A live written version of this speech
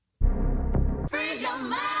your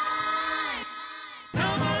mind.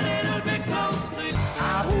 Come a little bit closer.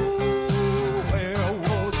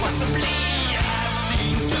 Well, possibly I've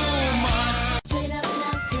seen too much. Straight up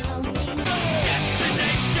now, don't need no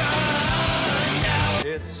Destination now.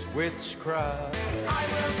 It's witchcraft. I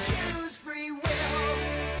will choose free will.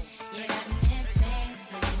 You got me thinking.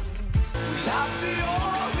 Love the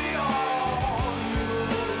all, the all.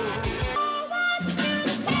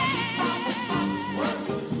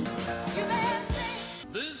 You better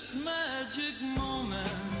think. This magic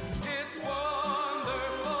moment. It's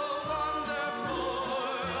wonderful, wonderful.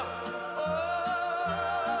 Oh,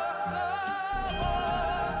 so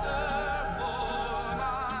wonderful,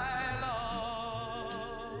 my love.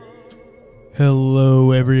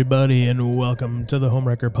 Hello, everybody, and welcome to the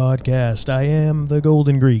Homewrecker Podcast. I am the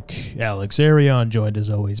Golden Greek, Alex Arion, joined as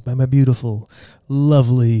always by my beautiful,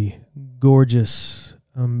 lovely, gorgeous,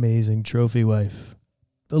 amazing trophy wife,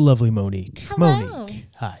 the lovely Monique. Hello. Monique,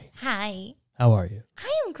 hi. Hi. How are you?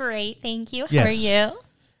 I am great, thank you. How Yes. are you?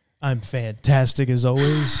 I'm fantastic as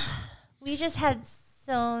always. We just had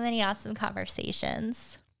so many awesome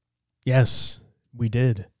conversations, Yes, we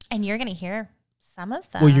did. and you're going to hear some of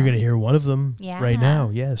them. Well, you're going to hear one of them Yeah. right now.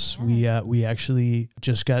 Yes, we actually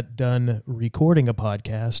just got done recording a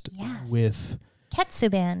podcast Yes. with.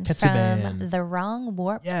 Ketsuban, Ketsuban. from the Wrong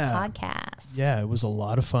Warp Yeah. podcast. Yeah, it was a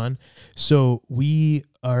lot of fun. So we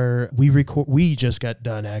just got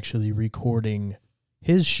done actually recording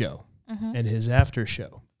his show Mhm. and his after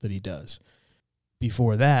show that he does.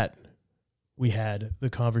 Before that, we had the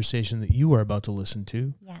conversation that you were about to listen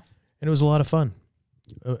to, Yes. and it was a lot of fun.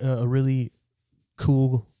 A really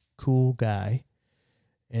cool guy,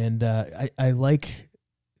 and I like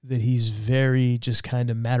that he's very just kind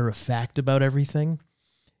of matter of fact about everything.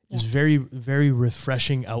 It's Yeah. very, very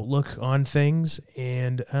refreshing outlook on things,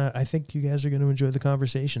 and I think you guys are going to enjoy the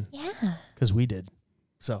conversation Yeah. because we did.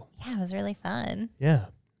 So, Yeah, it was really fun. yeah.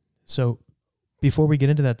 So, before we get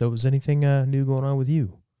into that, though, was anything new going on with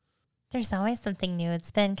you? There's always something new.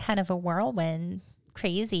 It's been kind of a whirlwind,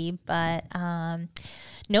 crazy, but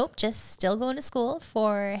nope, just still going to school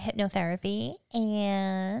for hypnotherapy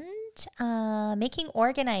and making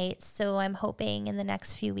orgonite. So I'm hoping in the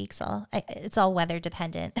next few weeks, it's all weather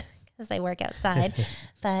dependent because I work outside,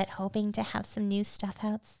 but hoping to have some new stuff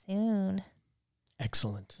out soon.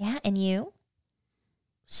 Excellent. Yeah, and you?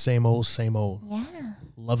 Same old, same old. Yeah.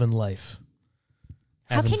 Loving life.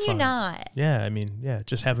 How Having can you fun. not? Yeah, I mean, yeah,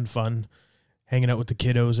 just having fun, hanging out with the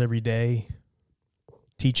kiddos every day,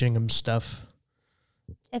 teaching them stuff.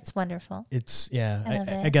 It's wonderful. It's, yeah, I love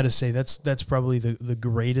I it. got to say, that's probably the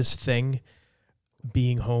greatest thing,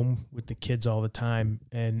 being home with the kids all the time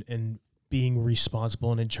and being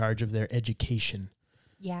responsible and in charge of their education.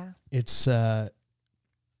 Yeah. It's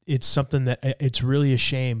something that it's really a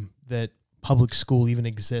shame that public school even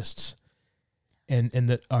exists and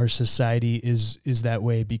that our society is that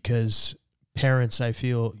way, because parents, I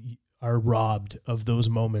feel, are robbed of those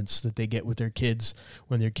moments that they get with their kids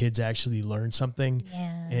when their kids actually learn something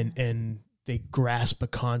Yeah. and they grasp a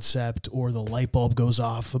concept, or the light bulb goes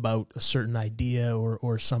off about a certain idea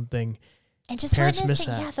or something. And just Parents miss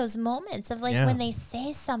witnessing, that. yeah, those moments of like Yeah. when they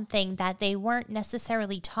say something that they weren't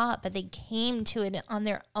necessarily taught, but they came to it on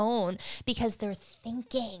their own because they're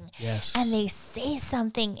thinking. Yes. And they say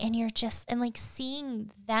something, and you're just, and like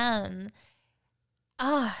seeing them.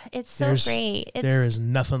 It's so great. There is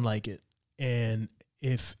nothing like it. And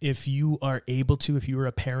if you are able to, if you are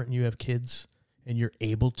a parent and you have kids and you're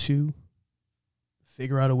able to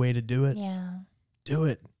figure out a way to do it, Yeah. do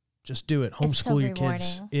it. Just do it. It's so Homeschool your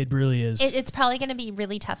kids. rewarding. It really is. It's probably going to be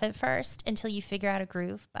really tough at first until you figure out a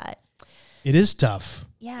groove, but It is tough.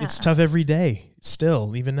 yeah. It's tough every day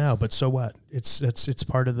still, even now, but so what? It's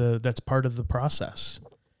part of the process.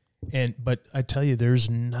 But I tell you, there's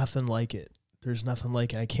nothing like it. There's nothing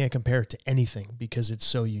like it. I can't compare it to anything because it's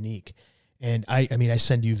so unique. And I mean, I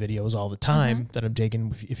send you videos all the time that I'm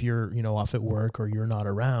taking if you're, off at work or you're not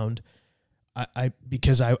around.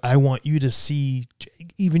 Because I want you to see,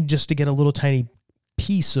 even just to get a little tiny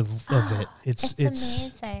piece of it. It's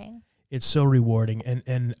amazing. It's so rewarding.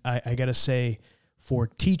 And I got to say, for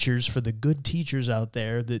teachers, for the good teachers out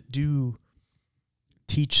there that do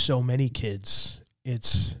teach so many kids,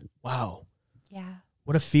 it's wow. Yeah.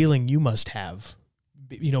 What a feeling you must have,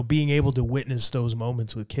 being able to witness those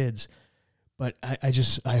moments with kids. But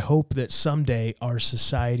I hope that someday our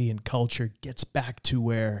society and culture gets back to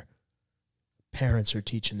where parents are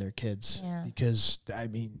teaching their kids. Yeah. Because, I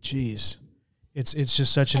mean, geez, it's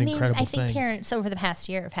just such an incredible I think thing. parents over the past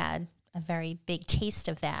year have had a very big taste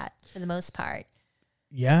of that for the most part.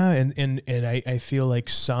 Yeah, and I feel like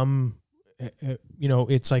some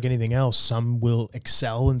it's like anything else. Some will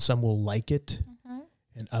excel and some will like it, Mhm.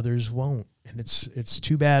 and others won't. And it's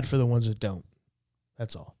too bad for the ones that don't.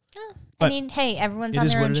 That's all. Yeah. I But mean, hey, everyone's It on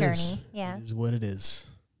is their what own it journey. is. Yeah. It is what it is.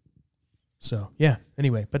 So yeah.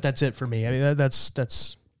 Anyway, but that's it for me. I mean,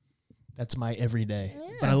 that's my everyday.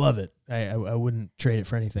 But I love it. I wouldn't trade it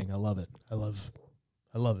for anything. I love it. I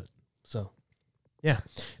love it. So yeah,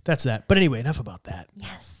 that's that. But anyway, enough about that.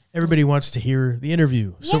 Yes. Everybody wants to hear the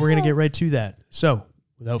interview, so we're gonna get Yes. right to that. So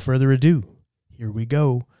without further ado, here we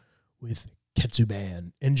go with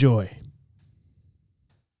Ketsuban. Enjoy.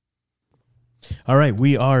 All right,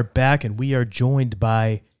 we are back, and we are joined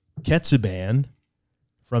by Ketsuban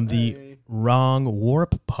from the Hey. Wrong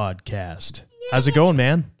Warp podcast. How's it going,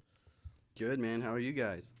 man? Good, man. How are you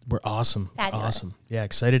guys? We're awesome. Fabulous. Awesome. Yeah,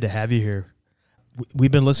 excited to have you here.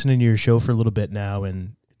 We've been listening to your show for a little bit now,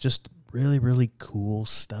 and just really, really cool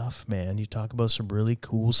stuff, man. You talk about some really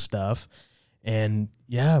cool stuff. And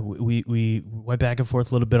yeah, we went back and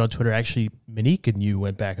forth a little bit on Twitter. Actually, Monique and you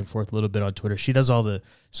went back and forth a little bit on Twitter. She does all the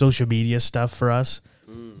social media stuff for us.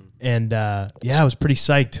 And yeah, I was pretty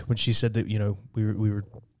psyched when she said that, we were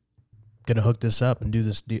going to hook this up and do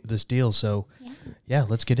this deal. So yeah,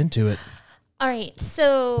 let's get into it. All right.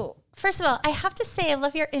 So, first of all, I have to say I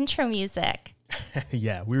love your intro music.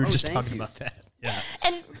 Yeah, we were just thank talking you. about that. Yeah.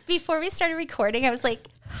 And before we started recording, I was like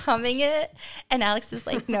humming it, and Alex is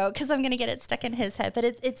like, "No," because I'm gonna get it stuck in his head. But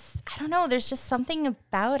it's I don't know. There's just something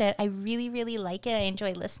about it. I really, really like it. I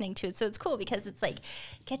enjoy listening to it. So it's cool because it's like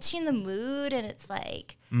gets you in the mood, and it's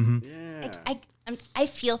like Yeah. I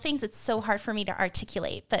feel things. It's so hard for me to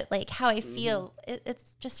articulate, but like how I feel, it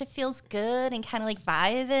feels good and kind of like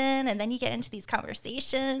vibing. And then you get into these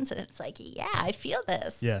conversations, and it's like, yeah, I feel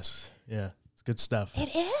this. Yes. Yeah. It's good stuff. It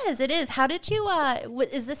is. It is. How did you?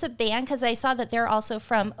 Is this a band? Because I saw that they're also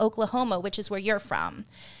from Oklahoma, which is where you're from.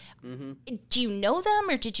 Do you know them,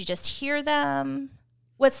 or did you just hear them?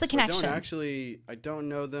 What's the connection? I don't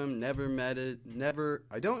know them.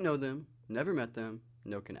 I don't know them. Never met them.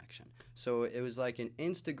 No connection. So it was like an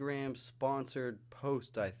Instagram sponsored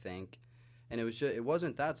post, I think, and it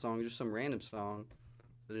wasn't that song, it was just some random song,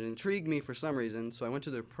 but it intrigued me for some reason. So I went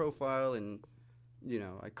to their profile and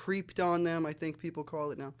I creeped on them, I think people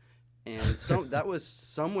call it now. And so that was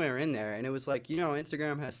somewhere in there. And it was like,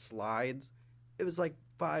 Instagram has slides. It was like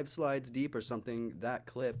 5 slides deep or something, that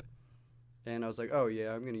clip. And I was like, oh,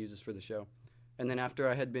 yeah, I'm going to use this for the show. And then after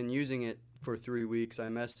I had been using it for 3 weeks, I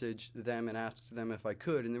messaged them and asked them if I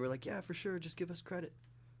could. And they were like, yeah, for sure. Just give us credit.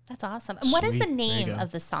 That's awesome. And what is Sweet. the There you name go.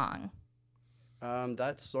 of the song?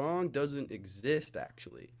 That song doesn't exist,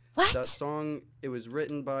 actually. What? That song, it was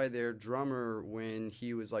written by their drummer when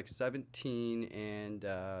he was like 17, and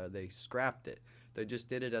they scrapped it. They just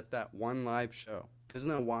did it at that one live show. Isn't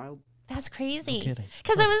that wild? That's crazy. No kidding.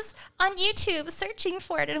 Because I was on YouTube searching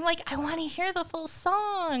for it, and I'm like, I want to hear the full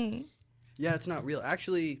song. Yeah, it's not real.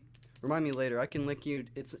 Actually, remind me later. I can link you.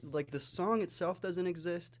 It's like the song itself doesn't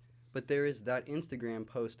exist, but there is that Instagram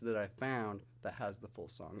post that I found that has the full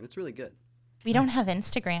song, and it's really good. We don't have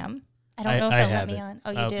Instagram. I don't know if I it'll let have me it. on.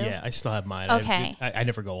 Oh, you do? Yeah, I still have mine. Okay. I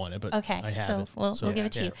never go on it, but Okay, I have so it. we'll give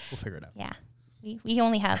it to you. We'll figure it out. Yeah. We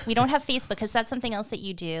don't have Facebook, because that's something else that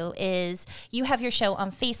you do is you have your show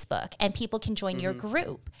on Facebook and people can join your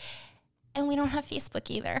group. And we don't have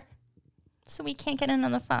Facebook either. So we can't get in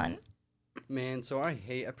on the fun. Man, so I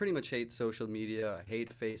pretty much hate social media. I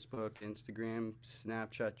hate Facebook, Instagram,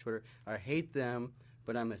 Snapchat, Twitter. I hate them,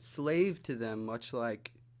 but I'm a slave to them, much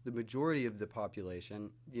like the majority of the population,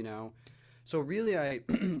 So really, I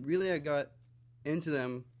got into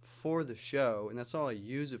them for the show, and that's all I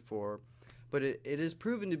use it for. But it has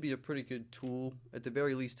proven to be a pretty good tool, at the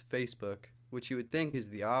very least Facebook, which you would think is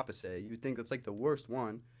the opposite. You would think that's like the worst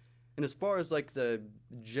one. And as far as like the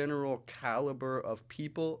general caliber of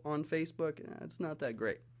people on Facebook, it's not that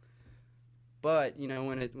great. But,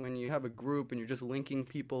 when you have a group and you're just linking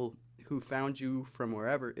people who found you from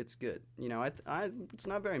wherever, it's good. It's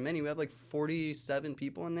not very many. We have like 47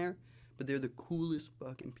 people in there, but they're the coolest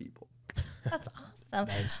fucking people. That's awesome.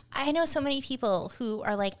 Nice. I know so many people who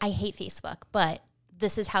are like, I hate Facebook, but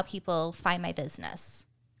this is how people find my business.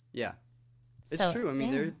 Yeah. It's So, true. I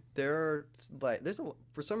mean, yeah. there are like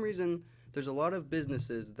for some reason there's a lot of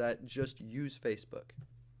businesses that just use Facebook,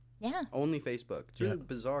 Yeah. only Facebook. It's really Yeah.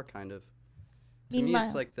 bizarre, kind of. To me, Meanwhile-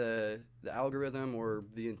 it's like the algorithm or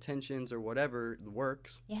the intentions or whatever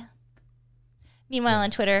works. Yeah. Meanwhile,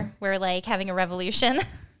 on Twitter, we're like having a revolution.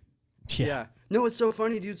 Yeah. No, it's so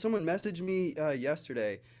funny, dude. Someone messaged me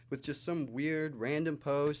yesterday with just some weird random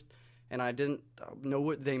post, and I didn't know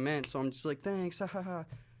what they meant, so I'm just like, thanks, ha ha ha.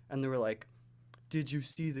 And they were like, did you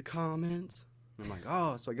see the comments? I'm like,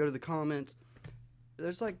 oh, so I go to the comments.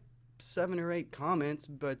 There's like 7 or 8 comments,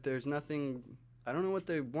 but there's nothing. I don't know what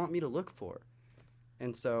they want me to look for.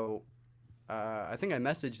 And so I think I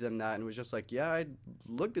messaged them that and was just like, yeah, I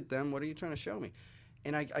looked at them. What are you trying to show me?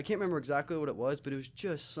 And I can't remember exactly what it was, but it was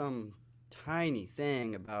just some tiny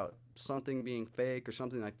thing about something being fake or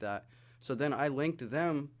something like that. So then I linked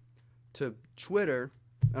them to Twitter,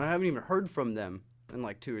 and I haven't even heard from them in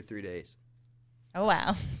like 2 or 3 days. Oh,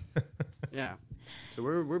 wow. Yeah. So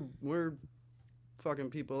we're fucking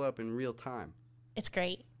people up in real time. It's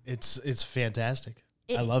great. It's fantastic.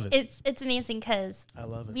 I love it. It's amazing because I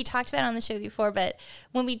love it. we talked about it on the show before, but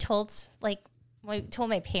when we told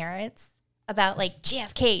my parents about like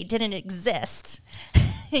JFK didn't exist,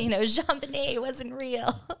 Jean Benet wasn't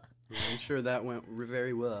real. I'm sure that went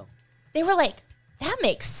very well. They were like, that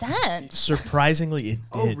makes sense. Surprisingly, it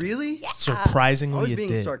did. Oh, really? Yeah. Surprisingly, I was it being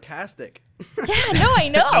did. sarcastic. Yeah, no, I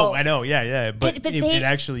know. Oh, I know. Yeah. But But it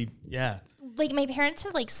actually, yeah. Like my parents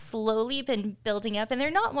have like slowly been building up, and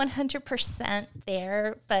they're not 100%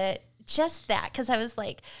 there, but just that, because I was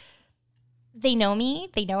like, they know me,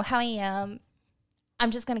 they know how I am.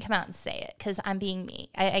 I'm just going to come out and say it because I'm being me.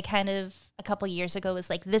 I kind of a couple years ago was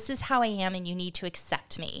like, this is how I am and you need to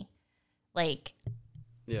accept me. Like,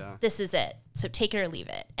 Yeah. this is it. So take it or leave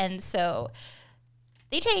it. And so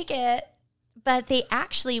they take it, but they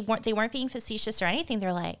actually weren't being facetious or anything.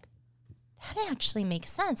 They're like, that actually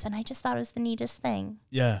makes sense. And I just thought it was the neatest thing.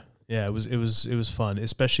 Yeah. It was fun,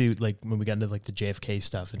 especially like when we got into like the JFK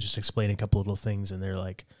stuff and just explaining a couple little things, and they're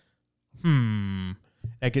like,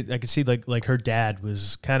 I could see like her dad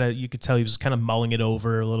was kind of, you could tell he was kind of mulling it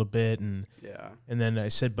over a little bit, and Yeah. and then I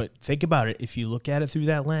said, but think about it, if you look at it through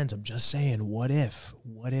that lens, I'm just saying, what if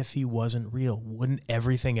he wasn't real? Wouldn't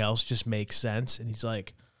everything else just make sense? And he's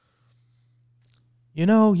like,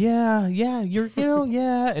 yeah,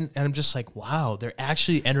 and I'm just like, wow, they're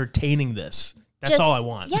actually entertaining this. That's all I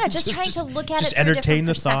want. Yeah, just trying to look at it just from a entertain different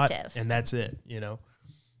the thought, perspective. and that's it. Yeah.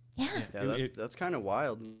 Yeah, that's kind of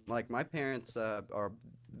wild. Like my parents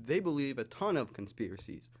they believe a ton of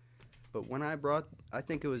conspiracies, but when I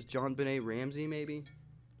think it was John Benet Ramsey, maybe.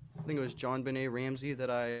 I think it was John Benet Ramsey that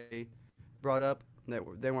I brought up.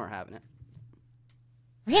 They weren't having it.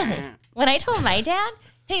 Really? When I told my dad,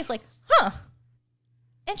 and he's like, huh,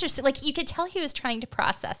 interesting. Like you could tell he was trying to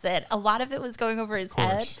process it. A lot of it was going over his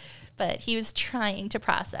head, but he was trying to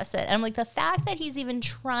process it. And I'm like, the fact that he's even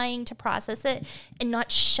trying to process it and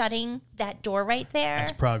not shutting that door right there.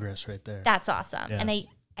 That's progress right there. That's awesome. Yeah. And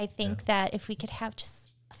I think that if we could have just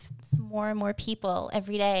some more and more people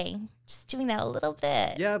every day just doing that a little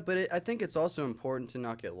bit. Yeah, but I think it's also important to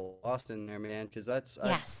not get lost in there, man, because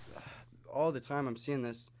Yes. all the time I'm seeing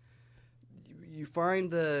this. You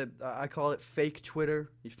find I call it fake Twitter.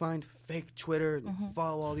 You find fake Twitter, and you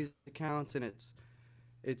follow all these accounts, and it's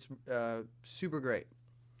super great.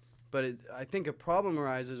 But I think a problem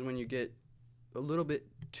arises when you get a little bit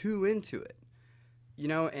too into it,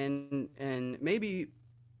 and maybe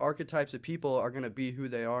archetypes of people are going to be who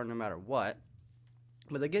they are no matter what,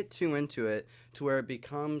 but they get too into it to where it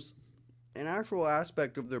becomes an actual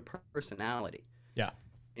aspect of their personality. Yeah.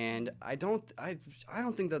 And I don't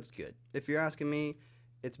think that's good. If you're asking me,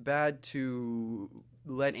 it's bad to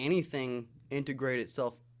let anything integrate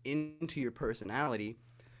itself into your personality.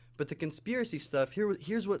 But the conspiracy stuff,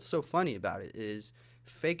 here's what's so funny about it is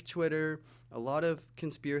fake Twitter, a lot of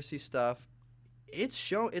conspiracy stuff.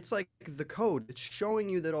 It's like the code. It's showing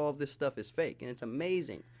you that all of this stuff is fake, and it's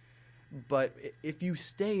amazing. But if you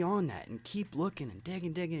stay on that and keep looking and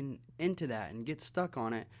digging into that and get stuck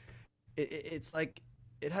on it, it's like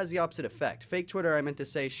it has the opposite effect. Fake Twitter, I meant to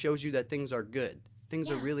say, shows you that things are good.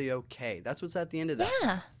 Things are really okay. That's what's at the end of that.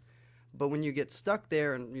 Yeah. But when you get stuck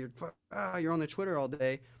there and you're on the Twitter all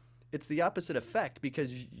day, it's the opposite effect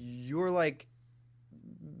because you're like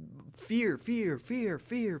fear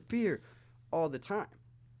all the time.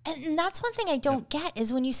 And that's one thing I don't get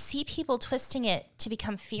is when you see people twisting it to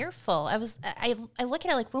become fearful. I look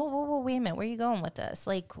at it like, whoa, wait a minute, where are you going with this?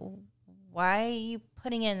 Like, why are you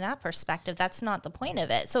putting it in that perspective? That's not the point of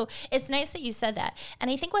it. So it's nice that you said that. And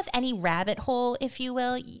I think with any rabbit hole, if you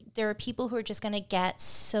will, there are people who are just going to get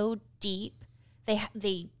so deep,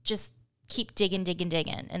 they just keep digging,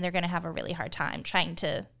 and they're going to have a really hard time trying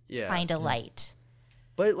to find a light.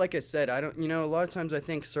 But like I said, a lot of times I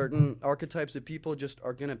think certain archetypes of people just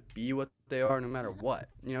are going to be what they are no matter what.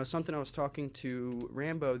 Something I was talking to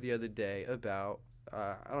Rambo the other day about,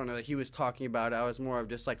 I don't know, he was talking about, I was more of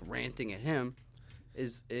just like ranting at him,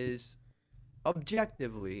 is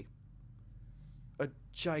objectively a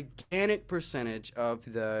gigantic percentage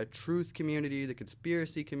of the truth community, the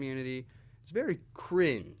conspiracy community, is very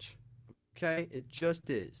cringe. Okay, it just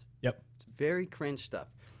is. Yep. It's very cringe stuff,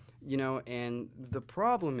 And the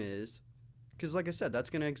problem is, because like I said, that's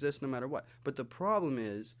gonna exist no matter what. But the problem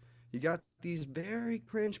is, you got these very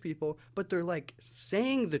cringe people, but they're like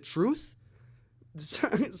saying the truth.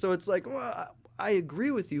 So it's like, well, I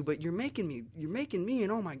agree with you, but you're making me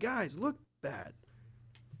and all my guys look bad.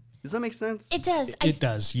 Does that make sense? It does. It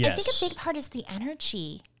does, yes. I think a big part is the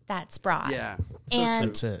energy that's brought. Yeah. And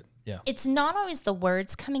That's it. Yeah. it's not always the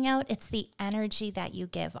words coming out, it's the energy that you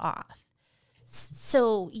give off.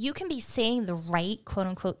 So you can be saying the right, quote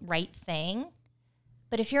unquote, right thing,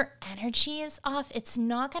 but if your energy is off, it's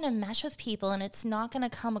not going to mesh with people and it's not going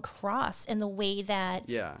to come across in the way that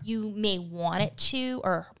you may want it to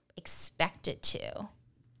or expect it to.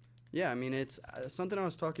 Yeah, I mean, it's something I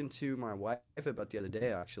was talking to my wife about the other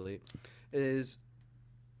day, actually, is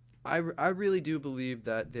I really do believe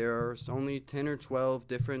that there's only 10 or 12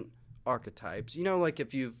 different archetypes. Like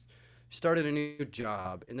if you've started a new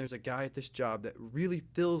job and there's a guy at this job that really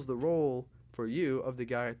fills the role for you of the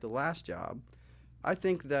guy at the last job, I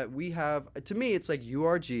think that we have, to me, it's like you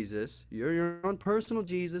are Jesus, you're your own personal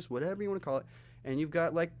Jesus, whatever you want to call it, and you've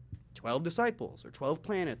got like 12 disciples or 12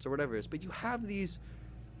 planets or whatever it is, but you have these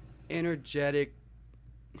energetic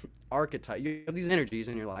archetype. You have these energies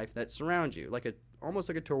in your life that surround you, almost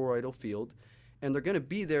like a toroidal field, and they're going to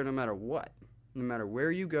be there no matter what, no matter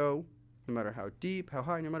where you go, no matter how deep, how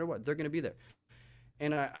high, no matter what, they're going to be there.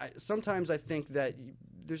 And I sometimes I think that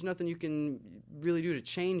there's nothing you can really do to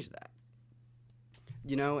change that.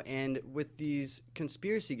 And with these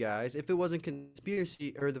conspiracy guys, if it wasn't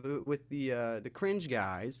conspiracy or with the cringe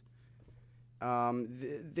guys,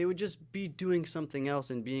 they would just be doing something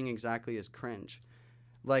else and being exactly as cringe.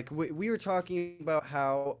 Like we were talking about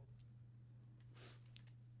how.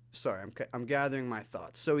 Sorry, I'm gathering my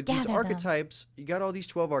thoughts. So these archetypes, you got all these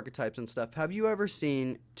 12 archetypes and stuff. Have you ever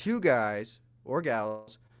seen two guys or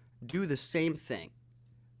gals do the same thing?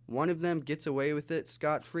 One of them gets away with it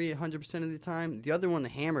scot-free 100% of the time. The other one, the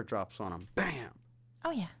hammer drops on them. Bam!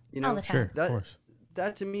 Oh, yeah. All the time. Sure, of course.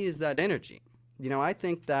 That to me is that energy. I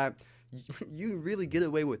think that you really get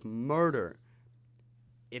away with murder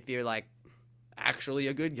if you're like actually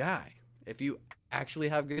a good guy, if you actually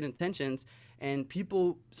have good intentions, and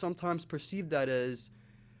people sometimes perceive that as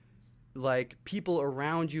like people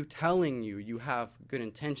around you telling you have good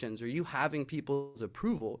intentions or you having people's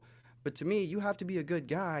approval. But to me, you have to be a good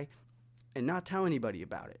guy and not tell anybody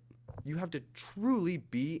about it. You have to truly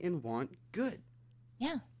be and want good.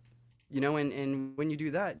 Yeah. And when you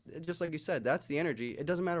do that, just like you said, that's the energy. It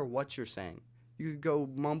doesn't matter what you're saying. You could go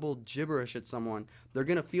mumble gibberish at someone. They're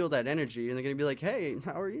going to feel that energy, and they're going to be like, hey,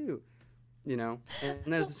 how are you? And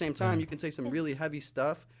then at the same time, you can say some really heavy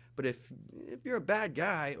stuff, but if you're a bad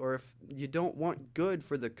guy or if you don't want good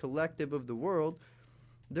for the collective of the world,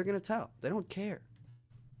 they're going to tell. They don't care.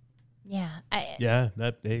 Yeah.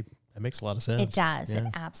 That makes a lot of sense. It does. Yeah.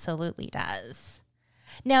 It absolutely does.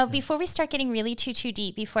 Now, before we start getting really too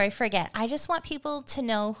deep, before I forget, I just want people to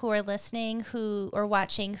know who are listening, who are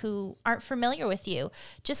watching, who aren't familiar with you,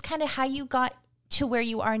 just kind of how you got to where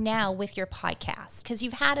you are now with your podcast, because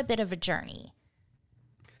you've had a bit of a journey.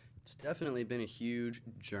 It's definitely been a huge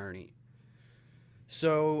journey.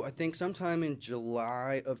 So I think sometime in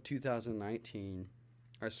July of 2019,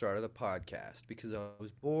 I started a podcast because I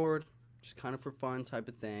was bored, just kind of for fun type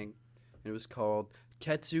of thing. And it was called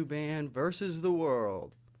Ketsuban versus the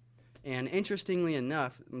World. And interestingly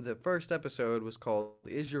enough, the first episode was called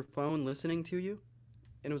Is Your Phone Listening to You?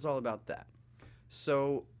 And it was all about that.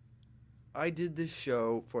 So I did this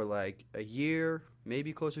show for like a year,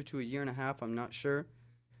 maybe closer to a year and a half, I'm not sure.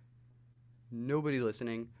 Nobody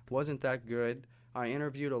listening, wasn't that good. I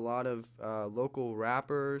interviewed a lot of local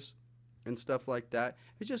rappers and stuff like that.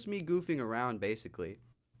 It's just me goofing around, basically.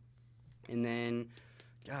 And then,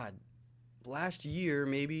 God, last year,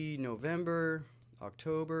 maybe November,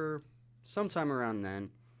 October, sometime around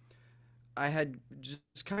then, I had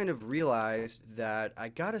just kind of realized that I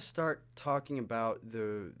got to start talking about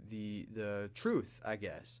the truth, I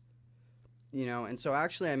guess. And so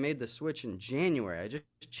actually I made the switch in January. I just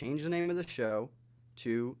changed the name of the show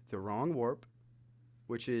to The Wrong Warp,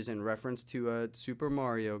 which is in reference to a Super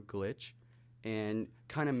Mario glitch, and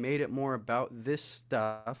kind of made it more about this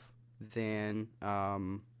stuff than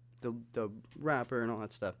the rapper and all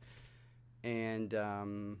that stuff. And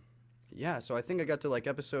so I think I got to like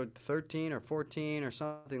episode 13 or 14 or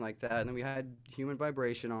something like that, and then we had Human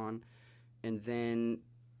Vibration on, and then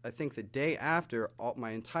I think the day after,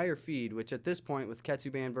 my entire feed, which at this point with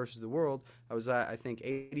Ketsuban versus the World, I was at, I think,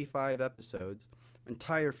 85 episodes,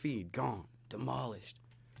 entire feed gone, demolished,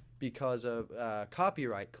 because of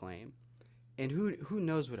copyright claim. and who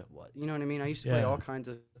knows what it was? You know what I mean? I used to play all kinds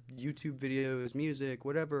of YouTube videos, music,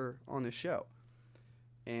 whatever on the show.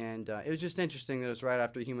 And it was just interesting that it was right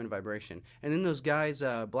after Human Vibration. And then those guys,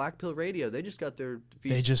 Black Pill Radio, they just got their feet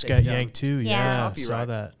They just taken got down. yanked too. Yeah. Yeah, saw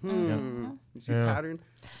that. You see Yeah. pattern?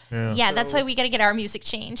 Yeah. Yeah, that's So- why we got to get our music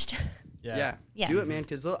changed. Yeah. Yes. Do it, man,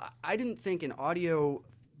 because I didn't think an audio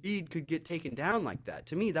feed could get taken down like that.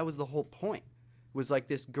 To me, that was the whole point. Was like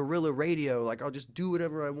this guerrilla radio, like I'll just do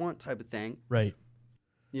whatever I want type of thing. Right.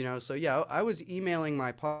 You know, so yeah, I was emailing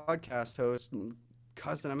my podcast host,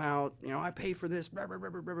 cussing them out. You know, I pay for this, blah, blah, blah,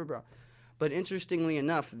 blah, blah, blah. But interestingly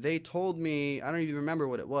enough, they told me, I don't even remember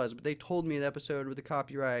what it was, but they told me the episode with the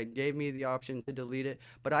copyright, gave me the option to delete it,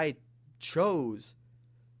 but I chose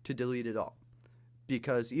to delete it all.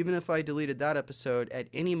 Because even if I deleted that episode at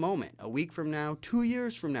any moment, a week from now, 2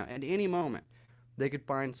 years from now, at any moment, they could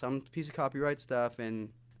find some piece of copyright stuff and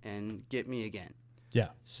get me again. Yeah.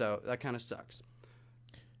 So that kind of sucks.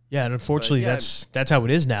 Yeah, and unfortunately, yeah. that's how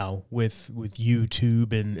it is now with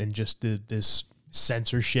YouTube and just this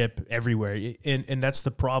censorship everywhere. And that's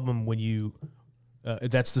the problem when you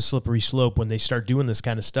that's the slippery slope when they start doing this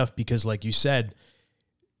kind of stuff, because like you said,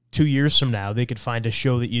 2 years from now they could find a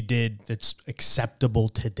show that you did that's acceptable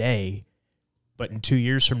today, but in 2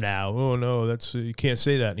 years from now, oh no, that's you can't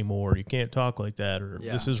say that anymore. You can't talk like that, or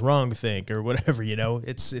Yeah. this is wrong to think, or whatever. You know,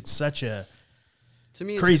 it's such a To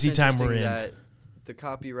me, it's crazy just time we're interesting in. that the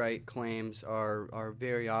copyright claims are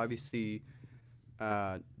very obviously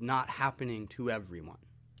not happening to everyone.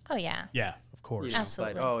 Oh, yeah. yeah, of course. You know,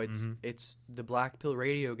 Absolutely. But, it's the Black Pill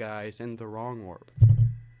Radio guys and the wrong orb.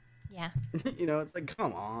 Yeah. You know, it's like,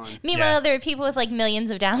 come on. Meanwhile, Yeah. there are people with like millions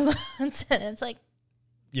of downloads, and it's like,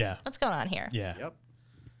 Yeah, what's going on here? yeah, Yep.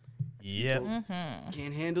 yep.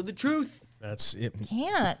 Can't handle the truth. That's it.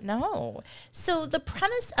 Can't, no. So the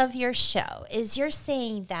premise of your show is you're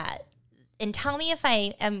saying that, and tell me if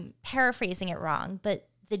I am paraphrasing it wrong, but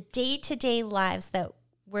the day-to-day lives that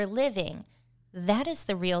we're living, that is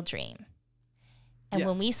the real dream. And Yeah.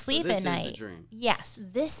 when we So sleep this at is the night, dream. yes,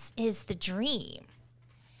 this is the dream.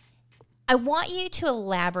 I want you to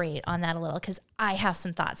elaborate on that a little, because I have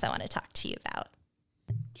some thoughts I want to talk to you about.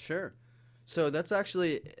 Sure. So that's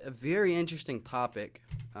actually a very interesting topic.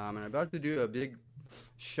 And I'm about to do a big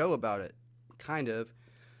show about it, kind of,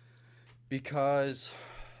 because,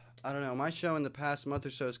 I don't know, my show in the past month or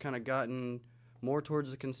so has kind of gotten more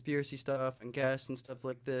towards the conspiracy stuff and guests and stuff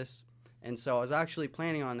like this. And so I was actually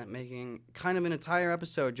planning on making kind of an entire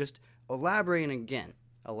episode just elaborating again.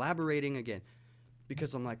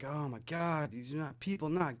 Because I'm like, oh my God, these are not people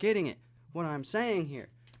not getting it, what I'm saying here.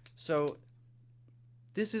 So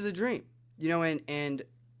this is a dream, you know, and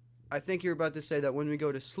I think you're about to say that when we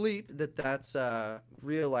go to sleep, that's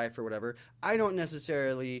real life or whatever. I don't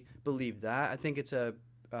necessarily believe that. I think it's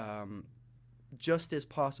just as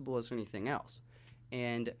possible as anything else.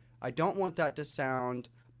 And I don't want that to sound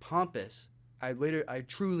pompous. I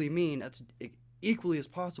truly mean that's equally as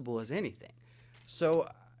possible as anything. So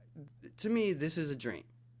to me, this is a dream.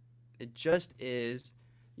 It just is,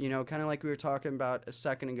 you know, kind of like we were talking about a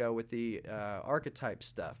second ago with the archetype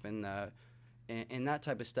stuff and that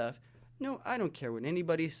type of stuff. No, I don't care what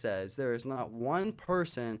anybody says. There is not one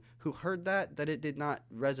person who heard that it did not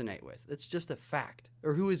resonate with. It's just a fact.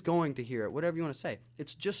 Or who is going to hear it, whatever you want to say.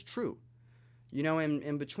 It's just true. You know,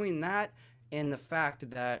 and between that and the fact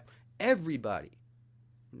that everybody,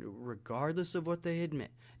 regardless of what they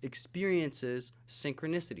admit, experiences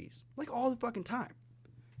synchronicities like all the fucking time.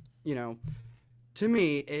 You know, to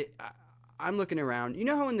me, I'm looking around. You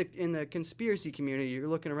know how in the conspiracy community you're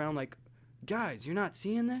looking around like, guys, you're not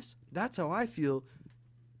seeing this? That's how I feel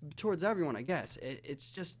towards everyone, I guess.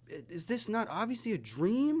 It's just, is this not obviously a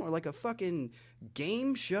dream or like a fucking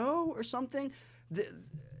game show or something?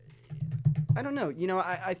 I don't know. You know,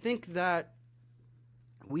 I think that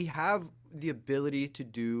we have the ability to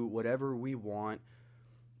do whatever we want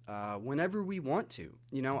whenever we want to.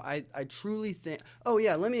 You know, I truly think... Oh,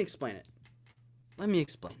 yeah, let me explain it. Let me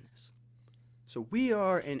explain this. So we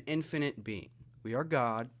are an infinite being. We are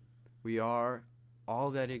God. We are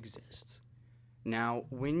all that exists. Now,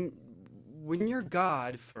 when you're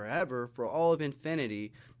God forever, for all of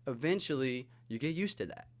infinity, eventually you get used to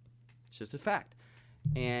that. It's just a fact.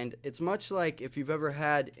 And it's much like if you've ever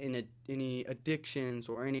had any addictions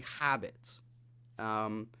or any habits.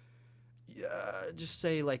 Just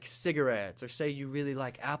say like cigarettes, or say you really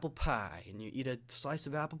like apple pie and you eat a slice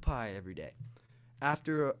of apple pie every day.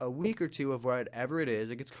 After a week or two of whatever it is,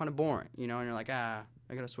 it gets kind of boring, you know, and you're like, I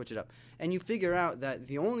gotta switch it up. And you figure out that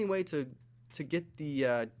the only way to get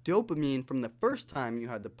the dopamine from the first time you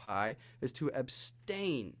had the pie is to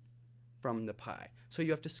abstain from the pie. So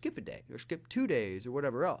you have to skip a day or skip 2 days or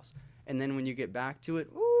whatever else. And then when you get back to it,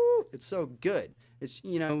 ooh, it's so good. It's,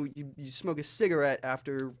 you smoke a cigarette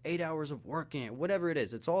after 8 hours of working, whatever it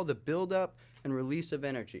is. It's all the buildup and release of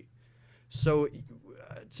energy. So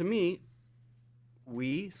to me,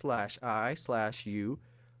 we/I/you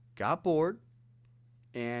got bored,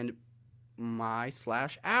 and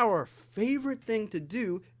our favorite thing to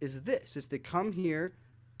do is to come here,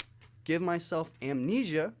 give myself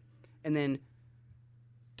amnesia, and then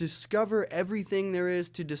discover everything there is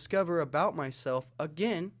to discover about myself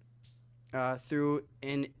again through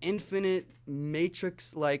an infinite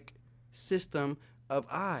matrix-like system of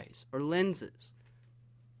eyes or lenses.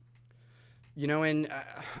 And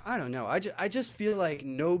I don't know. I just feel like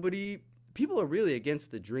people are really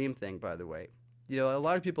against the dream thing, by the way. A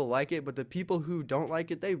lot of people like it, but the people who don't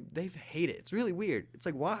like it, they hate it. It's really weird. It's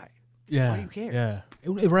like, why? Yeah. Why do you care? Yeah.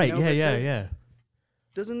 Right. Yeah.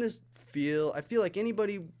 Doesn't this I feel like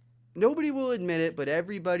nobody will admit it, but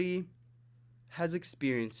everybody has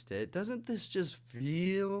experienced it. Doesn't this just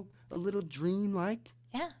feel a little dream-like?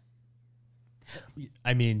 Yeah.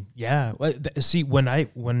 I mean, yeah. Well, see, when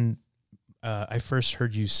I first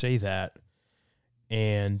heard you say that,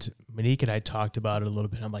 and Monique and I talked about it a little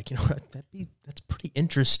bit, I'm like, that's pretty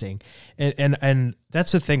interesting. And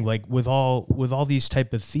that's the thing, like with all these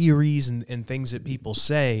type of theories and things that people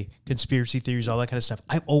say, conspiracy theories, all that kind of stuff,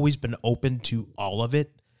 I've always been open to all of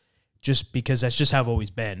it, just because that's just how I've always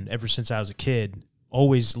been ever since I was a kid,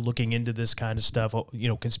 always looking into this kind of stuff,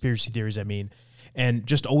 conspiracy theories, and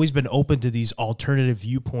just always been open to these alternative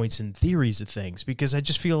viewpoints and theories of things, because I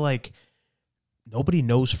just feel like nobody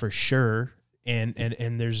knows for sure. And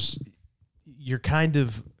you're kind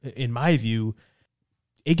of, in my view,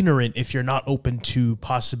 ignorant if you're not open to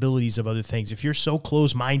possibilities of other things. If you're so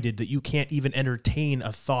close-minded that you can't even entertain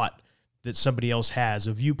a thought that somebody else has,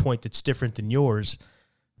 a viewpoint that's different than yours,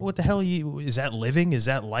 what the hell is that living? Is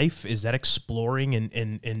that life? Is that exploring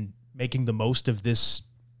and making the most of this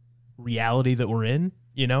reality that we're in?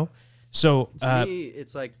 So to me,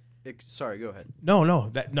 it's like, sorry, go ahead.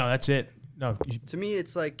 No, that's it. No. To me,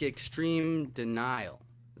 it's like extreme denial.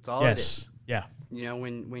 That's all it is. Yeah.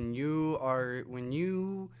 When you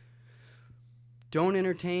don't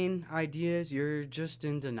entertain ideas, you're just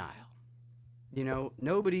in denial.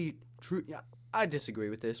 Nobody I disagree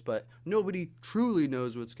with this, but nobody truly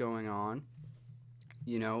knows what's going on.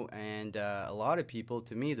 And a lot of people,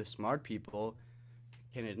 to me, the smart people,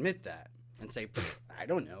 can admit that and say, I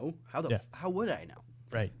don't know. How would I know?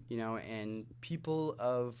 Right. And people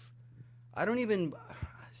I don't even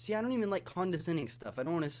like condescending stuff. I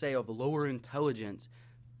don't want to say of lower intelligence,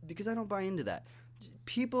 because I don't buy into that.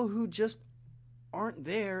 People who just aren't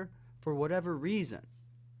there for whatever reason.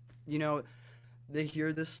 They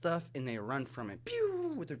hear this stuff and they run from it,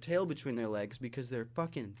 pew, with their tail between their legs, because they're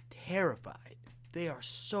fucking terrified. They are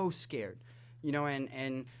so scared.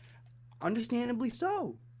 And understandably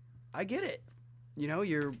so. I get it.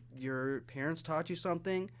 Your parents taught you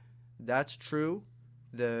something. That's true.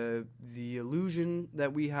 The illusion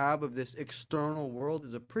that we have of this external world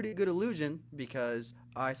is a pretty good illusion, because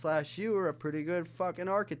I/you are a pretty good fucking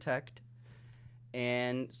architect.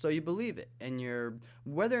 And so you believe it. And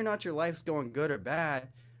whether or not your life's going good or bad,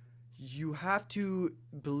 you have to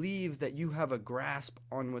believe that you have a grasp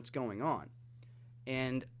on what's going on.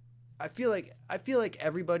 And I feel like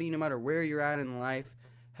everybody, no matter where you're at in life,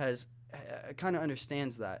 has kind of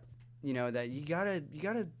understands that. That you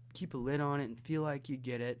gotta keep a lid on it and feel like you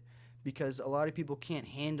get it, because a lot of people can't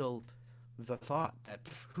handle the thought that,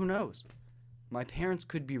 who knows, my parents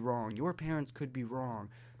could be wrong, your parents could be wrong,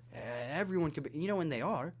 everyone could be, and they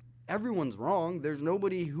are. Everyone's wrong. There's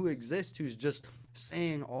nobody who exists who's just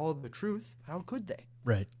saying all the truth. How could they?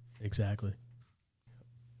 Right. Exactly.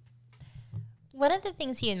 One of the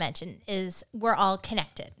things you mentioned is we're all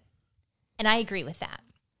connected. And I agree with that.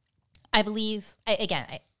 I believe,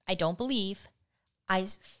 I don't believe, I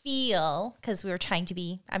feel, because I'm trying to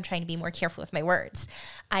be more careful with my words.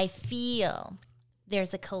 I feel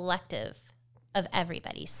there's a collective of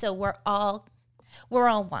everybody. So we're all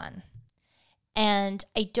one. And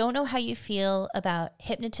I don't know how you feel about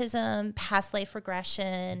hypnotism, past life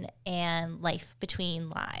regression, and life between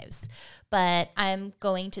lives, but I'm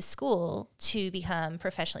going to school to become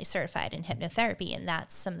professionally certified in hypnotherapy, and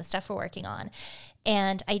that's some of the stuff we're working on.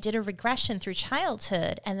 And I did a regression through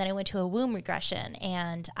childhood, and then I went to a womb regression,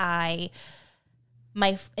 and my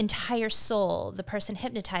entire soul, the person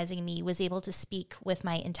hypnotizing me, was able to speak with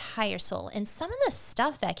my entire soul. And some of the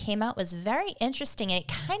stuff that came out was very interesting, and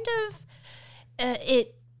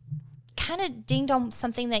it kind of dinged on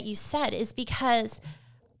something that you said, is because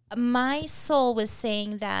my soul was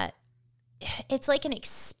saying that it's like an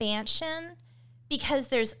expansion because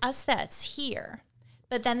there's us that's here,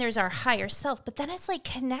 but then there's our higher self, but then it's like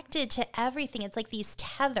connected to everything. It's like these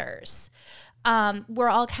tethers. We're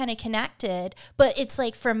all kind of connected, but it's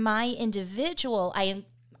like for my individual, I'm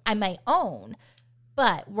my own,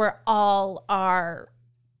 but we're all our,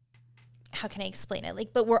 how can I explain it?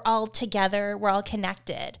 Like, but we're all together, we're all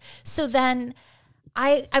connected. So then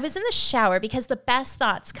I was in the shower because the best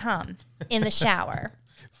thoughts come in the shower.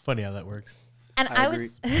 Funny how that works. And I I agree.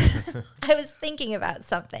 was I was thinking about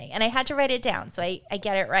something and I had to write it down so I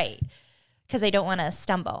get it right because I don't want to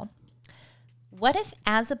stumble. What if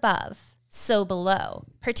as above, so below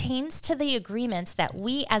pertains to the agreements that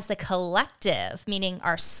we as the collective, meaning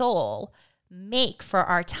our soul, make for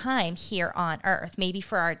our time here on earth, maybe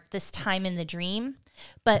for this time in the dream,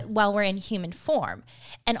 but while we're in human form.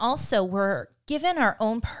 And also we're given our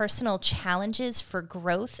own personal challenges for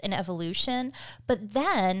growth and evolution, but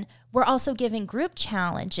then we're also given group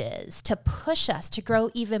challenges to push us to grow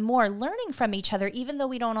even more, learning from each other, even though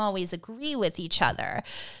we don't always agree with each other.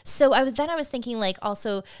 So I was thinking like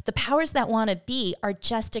also the powers that want to be are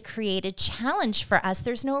just a created challenge for us.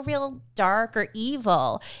 There's no real dark or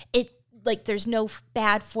evil. Like there's no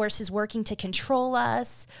bad forces working to control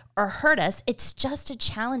us or hurt us. It's just a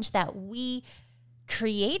challenge that we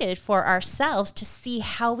created for ourselves to see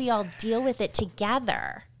how we all deal with it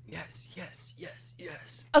together. Yes, yes, yes,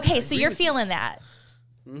 yes. Okay, so you're feeling that.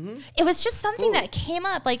 Mm-hmm. It was just something Cool. that came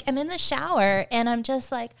up. Like I'm in the shower and I'm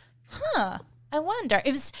just like, I wonder.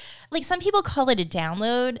 It was like some people call it a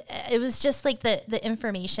download. It was just like the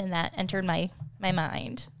information that entered my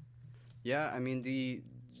mind. Yeah, I mean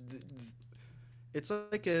it's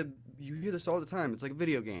like you hear this all the time. It's like a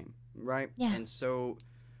video game, right? Yeah. And so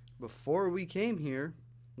before we came here,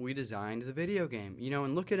 we designed the video game.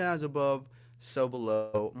 And look at as above, so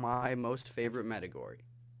below, my most favorite metagory.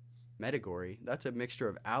 Metagory, that's a mixture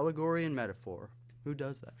of allegory and metaphor. Who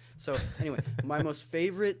does that? So anyway, my most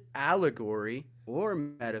favorite allegory or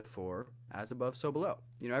metaphor, as above, so below.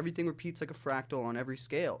 Everything repeats like a fractal on every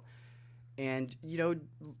scale. And your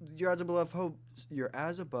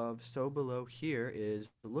as above, so below here is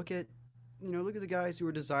look at the guys who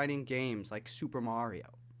are designing games like Super Mario.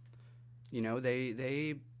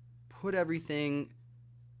 They put everything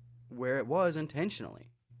where it was intentionally.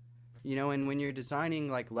 And when you're designing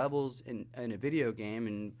like levels in a video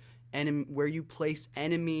game and where you place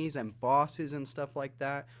enemies and bosses and stuff like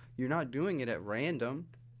that, you're not doing it at random.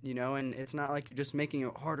 And it's not like you're just making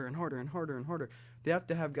it harder and harder and harder and harder. They have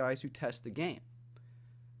to have guys who test the game.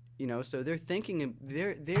 So they're thinking,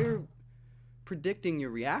 they're predicting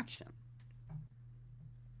your reaction.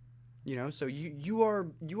 So you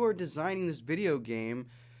are designing this video game,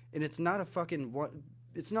 and it's not a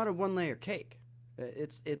it's not a one layer cake.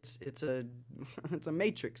 It's a it's a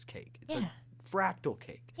matrix cake. It's a fractal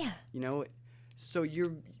cake. Yeah. So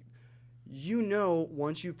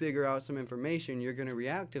once you figure out some information, you're going to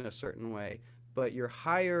react in a certain way, but your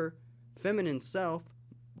higher feminine self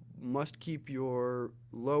must keep your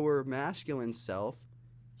lower masculine self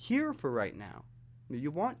here for right now.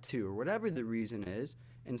 You want to, or whatever the reason is,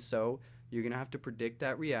 and so you're going to have to predict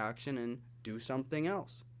that reaction and do something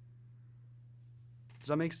else. Does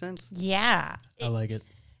that make sense? Yeah. I like it.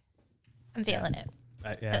 I'm feeling it.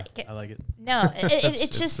 I like it. No,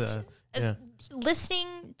 it's just yeah.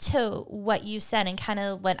 listening to what you said and kind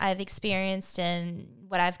of what I've experienced and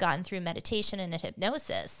what I've gotten through meditation and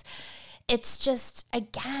hypnosis. It's just,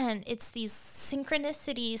 again, it's these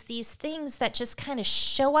synchronicities, these things that just kind of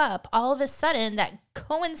show up all of a sudden that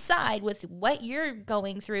coincide with what you're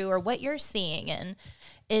going through or what you're seeing. And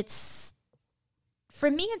it's,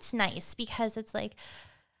 for me, it's nice because it's like,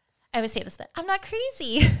 I always say this, but I'm not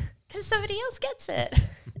crazy because somebody else gets it.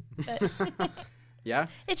 But Yeah.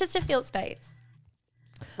 it feels nice.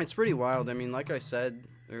 It's pretty wild. I mean, like I said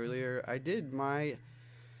earlier,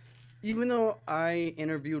 even though I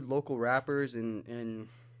interviewed local rappers and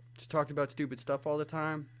just talked about stupid stuff all the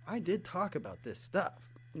time, I did talk about this stuff,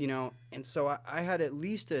 and so I had at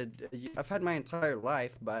least I've had my entire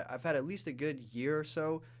life, but I've had at least a good year or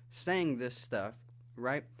so saying this stuff,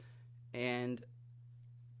 right? And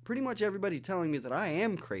pretty much everybody telling me that I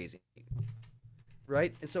am crazy,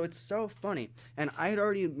 right? And so it's so funny. And I had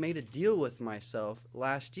already made a deal with myself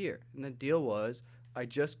last year, and the deal was I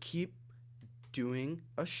just keep doing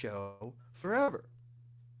a show forever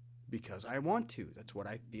because I want to. That's what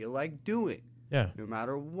I feel like doing. Yeah. No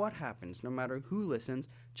matter what happens, no matter who listens,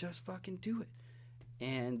 just fucking do it.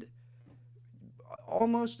 And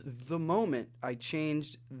almost the moment I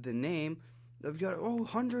changed the name, I've got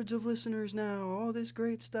hundreds of listeners now, all this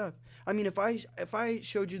great stuff. I mean, if I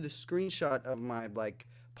showed you the screenshot of my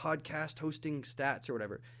podcast hosting stats or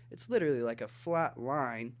whatever. It's literally like a flat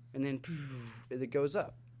line, and then it goes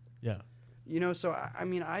up. Yeah. You know, so I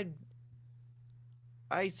mean,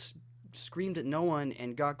 screamed at no one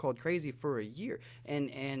and got called crazy for a year, and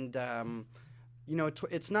you know,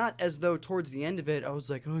 it's not as though towards the end of it I was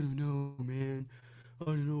like, I don't know, man, I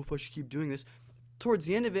don't know if I should keep doing this. Towards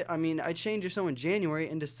the end of it, I mean, I changed your show in January.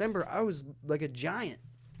 In December, I was like a giant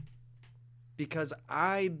because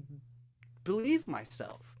I believe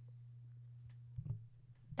myself.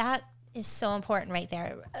 That is so important right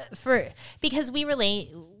there because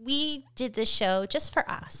we did this show just for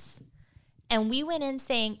us, and we went in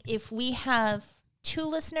saying if we have 2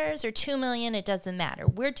 listeners or 2 million, it doesn't matter.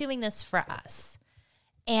 We're doing this for us,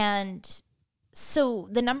 and so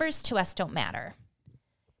the numbers to us don't matter.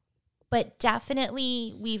 But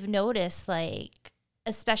definitely we've noticed, like,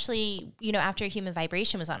 especially, you know, after Human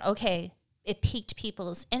Vibration was on, okay, it piqued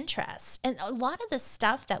people's interest. And a lot of the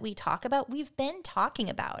stuff that we talk about, we've been talking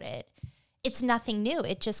about it. It's nothing new.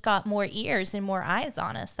 It just got more ears and more eyes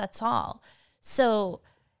on us. That's all. So,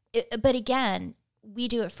 but again, we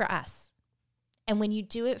do it for us. And when you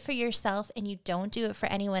do it for yourself and you don't do it for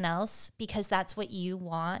anyone else because that's what you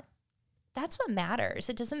want, that's what matters.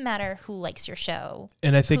 It doesn't matter who likes your show,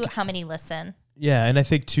 and I think how many listen. Yeah, and I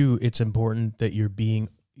think too, it's important that you're being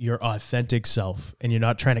your authentic self, and you're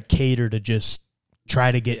not trying to cater to just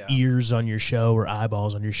try to get ears on your show or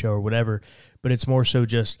eyeballs on your show or whatever. But it's more so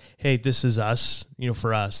just, hey, this is us. You know,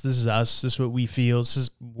 for us, this is us. This is what we feel.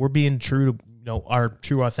 We're being true to, you know, our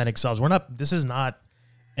true authentic selves. We're not. This is not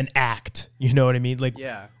an act. You know what I mean? Like,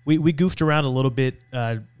 we goofed around a little bit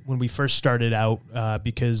when we first started out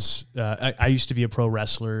because I used to be a pro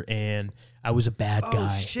wrestler and I was a bad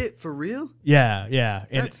guy. Oh, shit, for real? Yeah.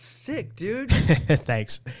 And that's sick, dude.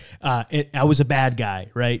 Thanks. I was a bad guy,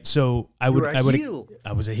 right? So I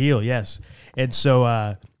was a heel, yes. And so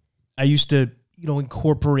I used to, you know,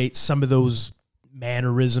 incorporate some of those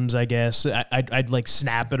mannerisms, I guess. I'd like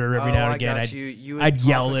snap at her every now and again. I'd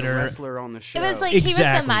yell at her. Wrestler on the show. It was like he was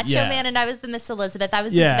the macho man and I was the Miss Elizabeth. I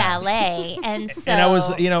was his valet, and so and I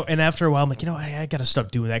was, you know, and after a while, I'm like, you know, I got to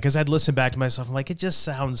stop doing that because I'd listen back to myself. I'm like, it just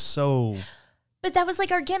sounds so. But that was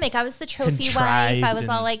like our gimmick. I was the trophy wife. I was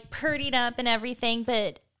all like purdied up and everything.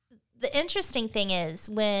 But the interesting thing is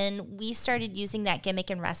when we started using that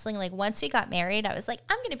gimmick in wrestling, like once we got married, I was like,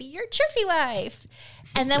 I'm going to be your trophy wife.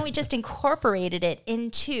 And then we just incorporated it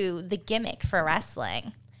into the gimmick for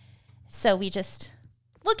wrestling. So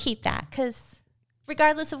we'll keep that because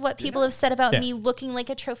regardless of what people have said about me looking like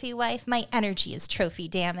a trophy wife, my energy is trophy,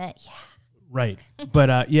 damn it. Yeah. Right. But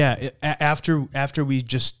after we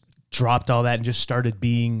just dropped all that and just started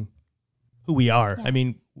being who we are. I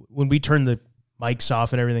mean, when we turn the mics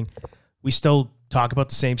off and everything, we still talk about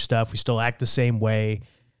the same stuff. We still act the same way.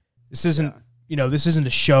 This isn't, you know, this isn't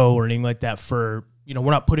a show or anything like that for, you know,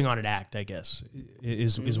 we're not putting on an act, I guess,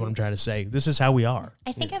 is what I'm trying to say. This is how we are.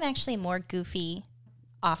 I think I'm actually more goofy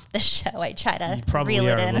off the show. I try to you probably reel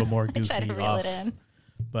are it in. A little more goofy I try to reel off. it in.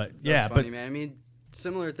 But That's funny, man. I mean,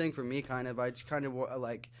 similar thing for me, kind of. I just kind of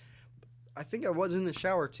like, I think I was in the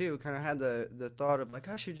shower too. Kind of had the thought of like,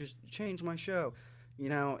 I should just change my show, you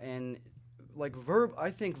know, and like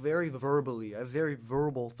I think very verbally. I have very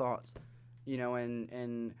verbal thoughts, you know,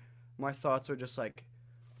 and my thoughts are just like,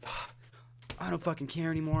 I don't fucking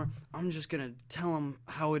care anymore. I'm just gonna tell them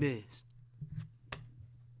how it is.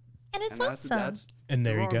 And it's awesome. And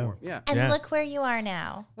there you go. Yeah. And look where you are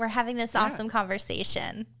now. We're having this awesome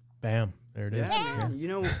conversation. Bam. There it is. Yeah, man. You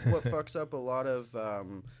know what fucks up a lot of,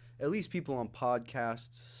 at least people on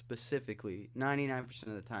podcasts specifically, 99%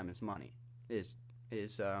 of the time is money. Is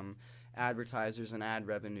advertisers and ad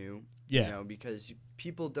revenue. Yeah. You know, because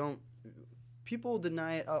people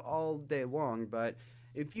deny it all day long, but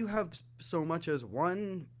if you have so much as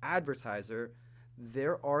one advertiser,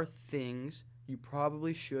 there are things you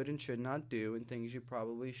probably should and should not do and things you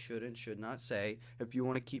probably should and should not say if you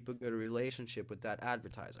want to keep a good relationship with that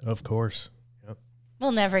advertiser. Of course. Yep.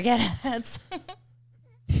 We'll never get ads.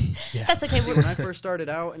 Yeah. That's okay. When I first started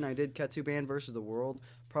out and I did Ketsuban versus the World,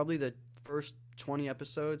 probably the first 20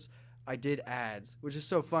 episodes, I did ads, which is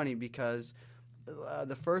so funny because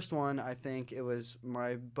the first one, I think it was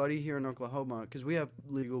my buddy here in Oklahoma, because we have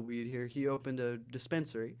legal weed here. He opened a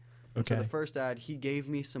dispensary. Okay. So the first ad, he gave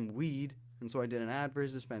me some weed, and so I did an ad for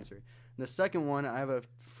his dispensary. And the second one, I have a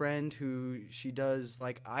friend who she does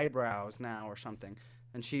like eyebrows now or something,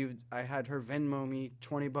 and I had her Venmo me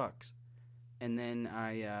 $20, and then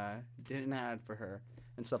I did an ad for her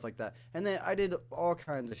and stuff like that. And then I did all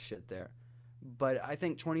kinds of shit there. But I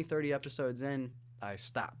think 20, 30 episodes in, I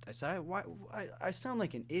stopped. I said, I sound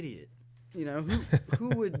like an idiot. You know,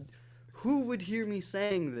 who who would hear me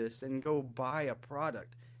saying this and go buy a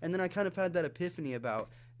product? And then I kind of had that epiphany about,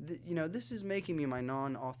 this is making me my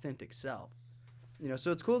non-authentic self.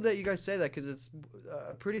 So it's cool that you guys say that because it's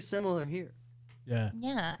pretty similar here. Yeah.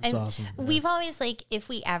 Yeah. It's And awesome. Yeah. we've always, like, if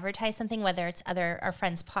we advertise something, whether it's our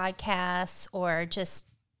friends' podcasts or just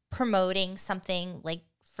promoting something like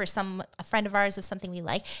for a friend of ours of something we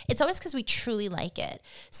like, it's always because we truly like it.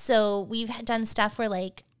 So we've done stuff where,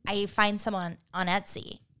 like, I find someone on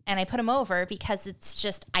Etsy and I put them over because it's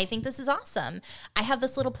just, I think this is awesome. I have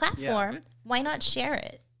this little platform. Yeah. Why not share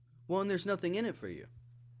it? Well, and there's nothing in it for you.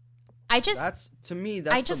 I just That's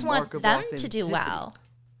just the want mark of them to do authenticity. well.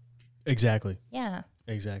 Exactly. Yeah.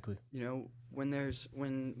 Exactly.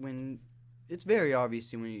 When it's very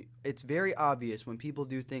obvious it's very obvious when people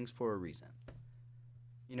do things for a reason.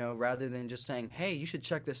 Rather than just saying, "Hey, you should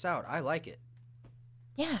check this out. I like it."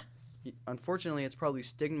 Yeah. Unfortunately, it's probably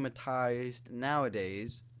stigmatized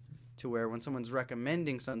nowadays to where when someone's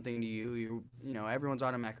recommending something to you, everyone's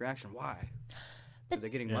automatic reaction, why? Are they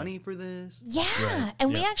getting money for this? Yeah. Right.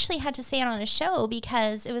 And we Yeah. actually had to say it on a show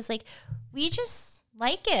because it was like, we just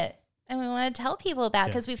like it. And we want to tell people about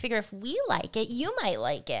it because we figure if we like it, you might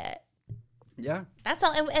like it. Yeah. That's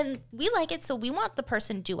all. And we like it, so we want the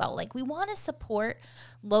person to do well. Like, we want to support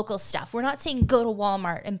local stuff. We're not saying go to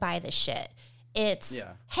Walmart and buy this shit. It's,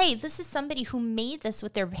 hey, this is somebody who made this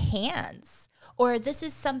with their hands. Or this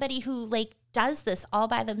is somebody who, like, does this all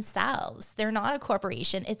by themselves. They're not a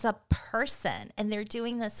corporation. It's a person, and they're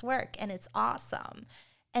doing this work, and it's awesome.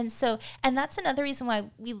 And that's another reason why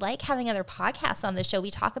we like having other podcasts on the show.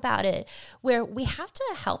 We talk about it where we have to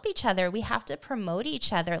help each other. We have to promote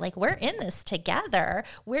each other. Like, we're in this together.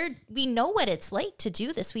 We know what it's like to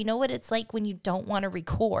do this. We know what it's like when you don't want to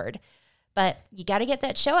record. But you got to get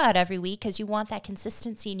that show out every week because you want that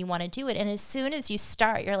consistency and you want to do it. And as soon as you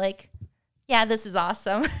start, you're like, yeah, this is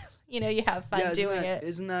awesome. You have fun doing it.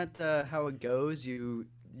 Isn't that how it goes? You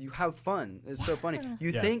have fun. It's so funny.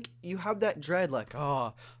 You think you have that dread, like,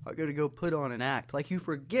 oh, I got to go put on an act. Like, you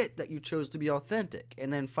forget that you chose to be authentic.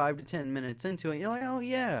 And then 5 to 10 minutes into it, you're like, oh,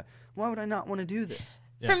 yeah, why would I not want to do this?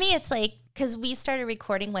 For me, it's like, because we started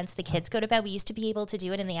recording once the kids go to bed. We used to be able to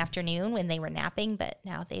do it in the afternoon when they were napping, but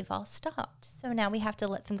now they've all stopped. So now we have to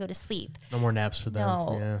let them go to sleep. No more naps for them.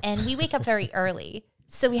 No. Yeah. And we wake up very early.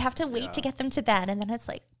 So we have to wait to get them to bed. And then it's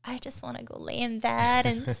like, I just want to go lay in bed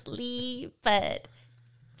and sleep. But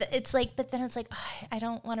then it's like, oh, I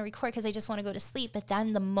don't want to record because I just want to go to sleep. But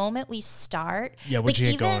then the moment we start, once like, you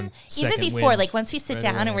get going, even second before, wind like, once we sit right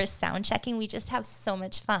down away. and we're sound checking, we just have so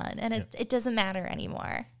much fun. And it doesn't matter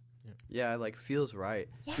anymore. Yeah, it like feels right.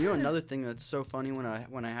 Yeah. Another thing that's so funny when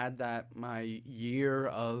I had my year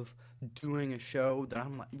of doing a show that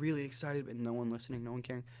I'm like really excited but no one listening, no one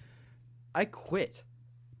caring. I quit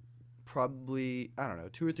probably, I don't know,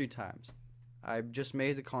 2 or 3 times. I just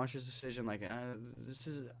made the conscious decision, like,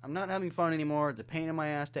 I'm not having fun anymore. It's a pain in my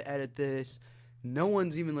ass to edit this. No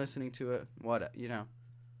one's even listening to it. What,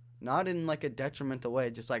 not in like a detrimental way,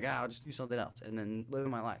 just like, I'll just do something else and then live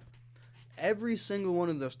my life. Every single one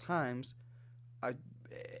of those times, I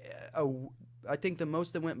think the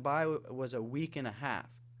most that went by was a week and a half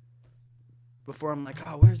before I'm like,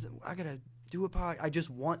 oh, I gotta do a pod. I just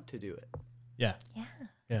want to do it. Yeah. Yeah.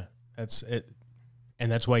 Yeah. That's it.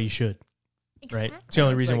 And that's why you should. Exactly. Right? It's the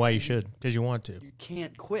only It's reason like why you should, because you want to. You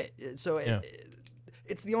can't quit. So Yeah.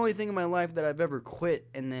 it's the only thing in my life that I've ever quit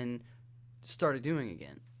and then started doing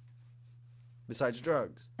again, besides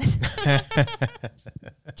drugs.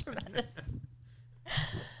 Tremendous.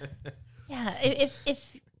 Yeah,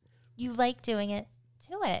 if you like doing it,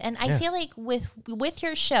 do it. And I feel like with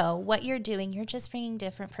your show, what you're doing, you're just bringing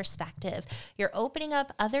different perspective. You're opening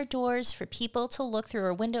up other doors for people to look through,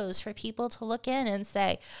 or windows for people to look in and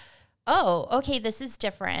say, oh, okay, this is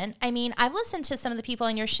different. I mean, I've listened to some of the people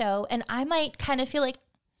on your show, and I might kind of feel like,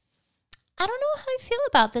 I don't know how I feel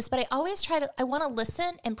about this, but I always I want to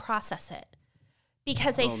listen and process it.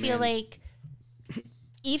 Because I feel like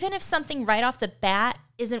even if something right off the bat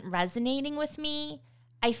isn't resonating with me,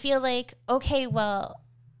 I feel like, okay, well,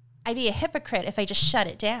 I'd be a hypocrite if I just shut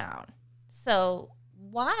it down. So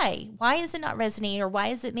why? Why is it not resonating, or why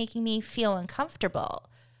is it making me feel uncomfortable?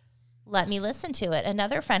 Let me listen to it.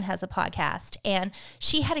 Another friend has a podcast, and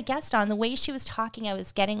she had a guest on. The way she was talking, I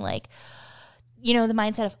was getting like, the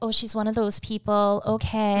mindset of, oh, she's one of those people,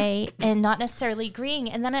 okay, and not necessarily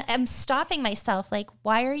agreeing. And then I'm stopping myself, like,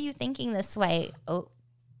 why are you thinking this way? Oh,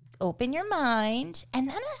 open your mind. And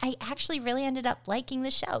then I actually really ended up liking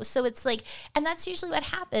the show. So it's like, and that's usually what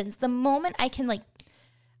happens. The moment I can, like,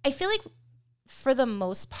 I feel like for the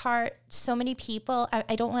most part, so many people,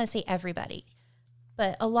 I don't want to say everybody,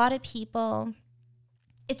 but a lot of people,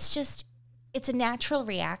 it's just, it's a natural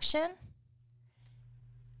reaction,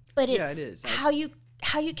 but it's it is. how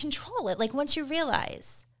you control it. Like once you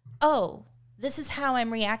realize, oh, this is how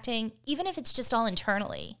I'm reacting, even if it's just all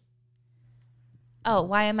internally. Oh,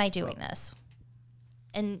 why am I doing this?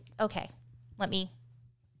 And okay, let me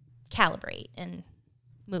calibrate and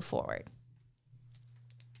move forward.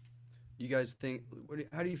 You guys think?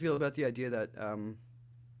 How do you feel about the idea that,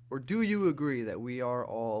 or do you agree that we are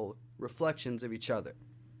all reflections of each other?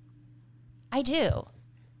 I do.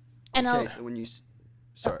 And Okay, so when you,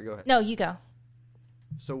 sorry, go ahead. No, you go.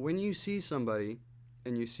 So when you see somebody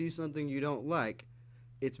and you see something you don't like,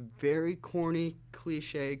 it's very corny,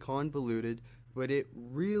 cliche, convoluted, but it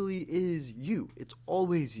really is you. It's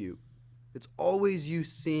always you. It's always you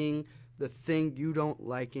seeing the thing you don't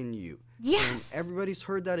like in you. Yes. And everybody's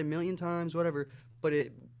heard that a million times, whatever, but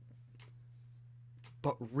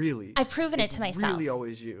really, I've proven it it's to myself. really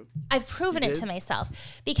always you. I've proven You it did? to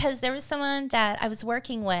myself because there was someone that I was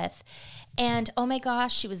working with, and oh my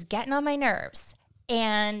gosh, she was getting on my nerves.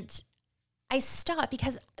 And I stopped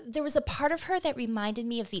because there was a part of her that reminded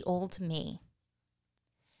me of the old me.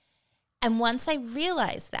 And once I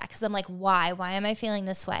realized that, because I'm like, why? Why am I feeling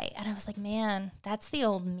this way? And I was like, man, that's the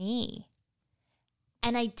old me.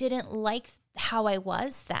 And I didn't like how I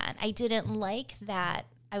was then. I didn't like that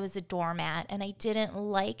I was a doormat, and I didn't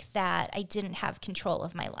like that I didn't have control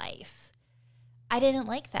of my life. I didn't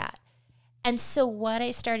like that. And so what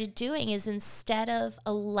I started doing is instead of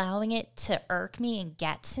allowing it to irk me and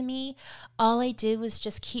get to me, all I did was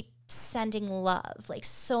just keep sending love, like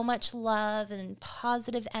so much love and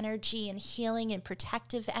positive energy and healing and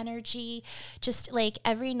protective energy. Just like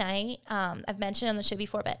every night, I've mentioned on the show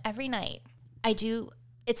before, but every night I do,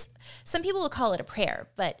 some people will call it a prayer,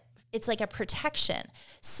 but it's like a protection.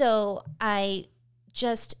 So I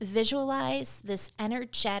just visualize this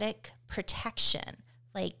energetic protection,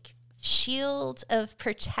 like shield of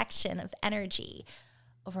protection of energy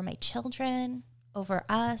over my children, over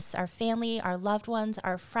us, our family, our loved ones,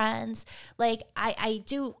 our friends. Like I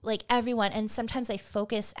do, like everyone. And sometimes I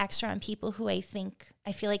focus extra on people who I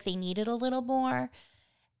feel like they need it a little more.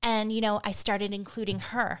 And, I started including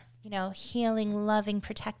her, healing, loving,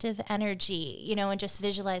 protective energy, and just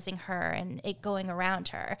visualizing her and it going around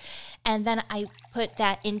her. And then I put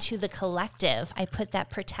that into the collective. I put that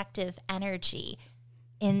protective energy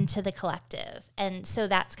into the collective. And so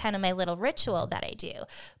that's kind of my little ritual that I do.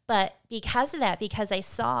 But because of that, because I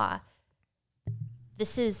saw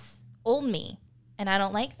this is old me and I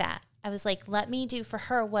don't like that, I was like, let me do for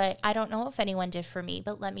her what I don't know if anyone did for me,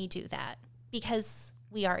 but let me do that because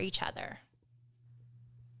we are each other.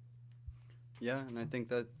 Yeah, and I think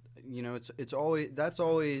that it's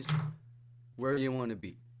always where you want to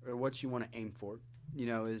be or what you want to aim for.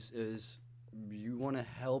 Is you want to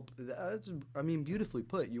help. Beautifully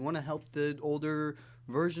put. You want to help the older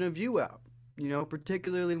version of you out.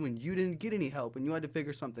 Particularly when you didn't get any help and you had to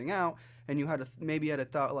figure something out, and you had a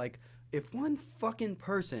thought like, if one fucking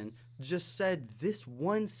person just said this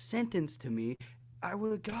one sentence to me, I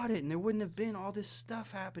would have got it, and there wouldn't have been all this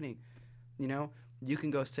stuff happening. You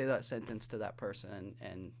can go say that sentence to that person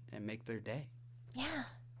and make their day. Yeah.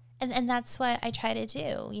 And that's what I try to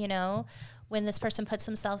do, when this person puts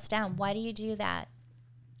themselves down. Why do you do that?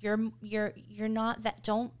 You're not that.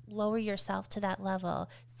 Don't lower yourself to that level.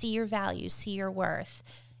 See your value, see your worth.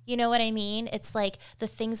 You know what I mean? It's like the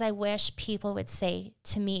things I wish people would say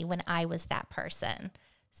to me when I was that person.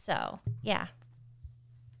 So, yeah.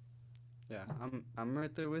 Yeah, I'm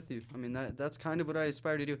right there with you. I mean, that's kind of what I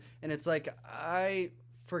aspire to do. And it's like, I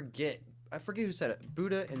forget who said it.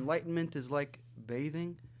 Buddha, enlightenment is like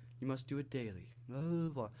bathing. You must do it daily. Blah, blah,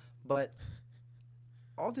 blah. But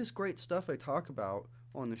all this great stuff I talk about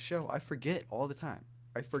on the show, I forget all the time.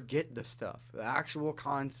 I forget the stuff, the actual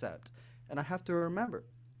concept. And I have to remember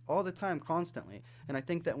all the time, constantly. And I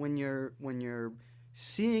think that when you're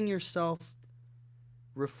seeing yourself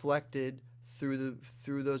reflected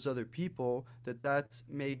through those other people, that's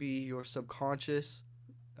maybe your subconscious,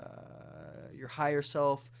 your higher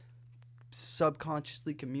self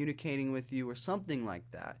subconsciously communicating with you or something like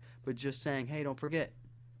that, but just saying, hey, don't forget,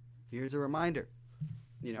 here's a reminder.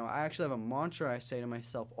 I actually have a mantra I say to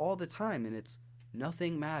myself all the time, and it's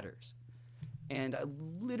nothing matters. And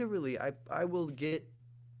I will get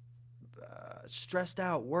stressed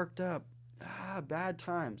out, worked up, bad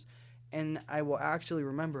times, and I will actually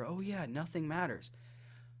remember, oh yeah, nothing matters.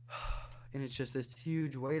 And it's just this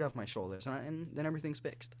huge weight off my shoulders, and then everything's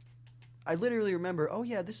fixed. I literally remember, oh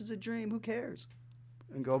yeah, this is a dream, who cares?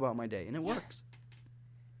 And go about my day, and it works.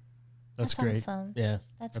 That's That's great. awesome. Yeah,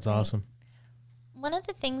 That's that's great. awesome. One of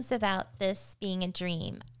the things about this being a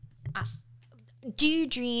dream, do you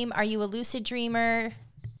dream? Are you a lucid dreamer?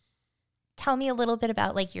 Tell me a little bit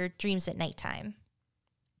about like your dreams at nighttime.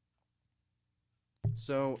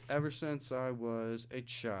 So ever since I was a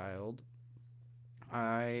child,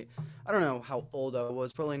 I don't know how old I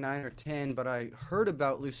was, probably 9 or 10, but I heard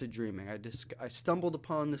about lucid dreaming. I stumbled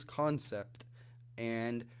upon this concept,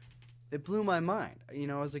 and it blew my mind. You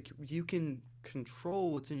know, I was like, you can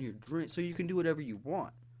control what's in your dream, so you can do whatever you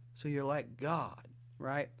want. So you're like God,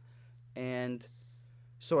 right? And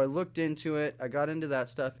so I looked into it, I got into that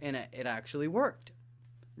stuff, and it actually worked,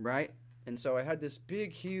 right? And so I had this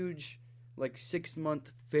big, huge, like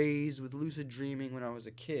 6-month phase with lucid dreaming when I was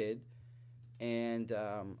a kid. And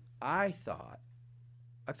I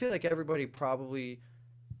feel like everybody probably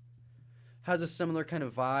has a similar kind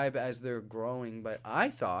of vibe as they're growing, but I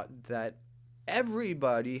thought that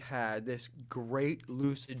everybody had this great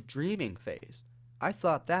lucid dreaming phase. I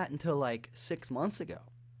thought that until like 6 months ago.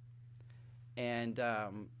 And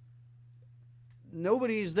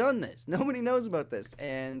nobody's done this. Nobody knows about this.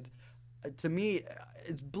 And to me,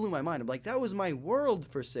 it blew my mind. I'm like, that was my world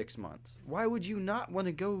for 6 months. Why would you not want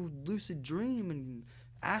to go lucid dream and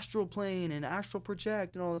astral plane and astral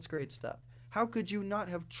project and all this great stuff? How could you not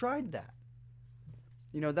have tried that?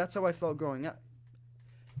 You know, that's how I felt growing up.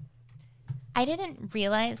 I didn't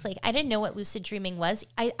realize, like, I didn't know what lucid dreaming was.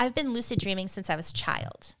 I've been lucid dreaming since I was a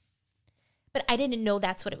child, but I didn't know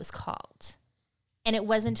that's what it was called. And it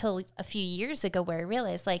wasn't until a few years ago where I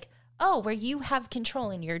realized, like, oh, where you have control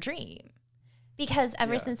in your dream. Because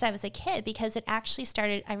ever since I was a kid, because it actually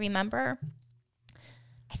started, I remember,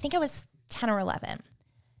 I think I was 10 or 11.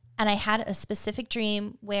 And I had a specific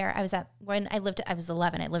dream where I was I was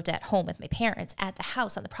 11, I lived at home with my parents. At the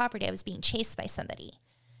house on the property, I was being chased by somebody.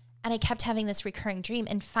 And I kept having this recurring dream.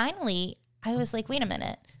 And finally, I was like, wait a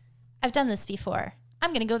minute, I've done this before.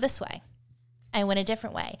 I'm going to go this way. I went a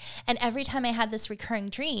different way. And every time I had this recurring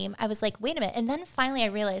dream, I was like, wait a minute. And then finally I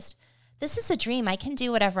realized, this is a dream. I can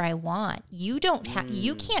do whatever I want. You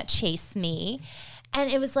can't chase me.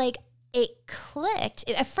 And it was like, it clicked.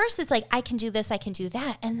 At first it's like, I can do this, I can do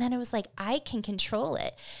that. And then it was like, I can control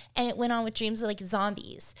it. And it went on with dreams of like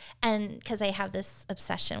zombies. And because I have this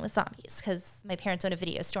obsession with zombies, because my parents owned a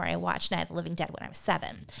video store and I watched Night of the Living Dead when I was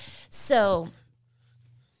 7. So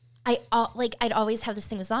I'd always have this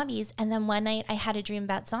thing with zombies. And then one night I had a dream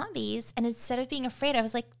about zombies. And instead of being afraid, I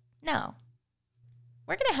was like, no,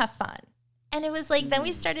 we're going to have fun. And it was like, then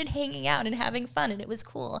we started hanging out and having fun, and it was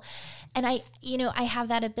cool. And I have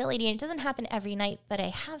that ability, and it doesn't happen every night, but I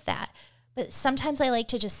have that. But sometimes I like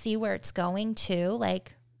to just see where it's going to,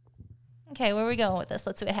 like, okay, where are we going with this?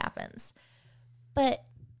 Let's see what happens. But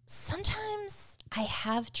sometimes I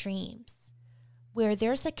have dreams where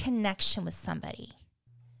there's a connection with somebody,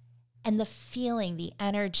 and the feeling, the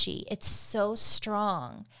energy, it's so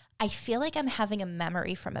strong. I feel like I'm having a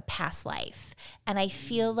memory from a past life, and I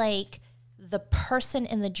feel like the person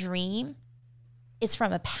in the dream is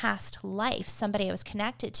from a past life, somebody I was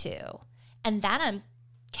connected to, and that I'm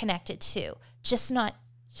connected to, just not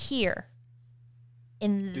here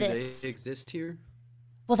in this. Do they exist here?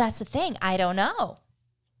 Well, that's the thing. I don't know.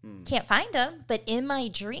 Can't find them. But in my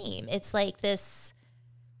dream, it's like this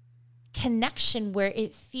connection where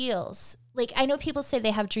it feels like, I know people say they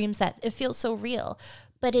have dreams that it feels so real,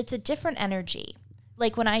 but it's a different energy.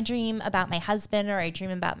 Like when I dream about my husband or I dream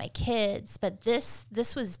about my kids, but this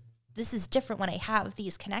is different when I have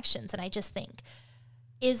these connections. And I just think,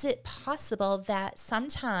 is it possible that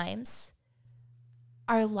sometimes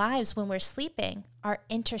our lives when we're sleeping are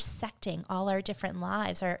intersecting, all our different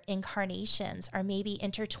lives, our incarnations are maybe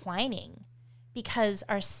intertwining because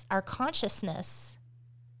our consciousness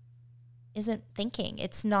isn't thinking.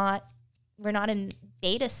 We're not in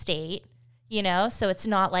beta state. So it's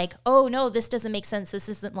not like, oh, no, this doesn't make sense. This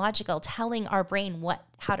isn't logical, telling our brain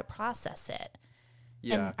how to process it.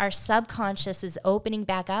 Yeah. And our subconscious is opening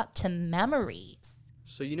back up to memories.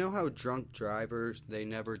 So you know how drunk drivers, they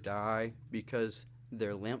never die because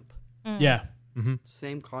they're limp? Yeah. Mm-hmm.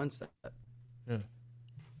 Same concept. Yeah.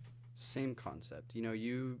 Same concept.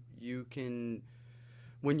 You can,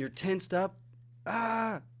 when you're tensed up,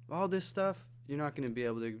 all this stuff, you're not going to be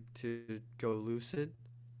able to go lucid.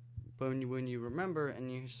 But when you remember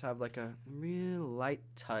and you just have like a real light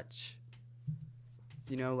touch,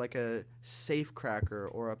 like a safe cracker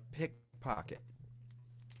or a pickpocket,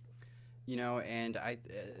 and I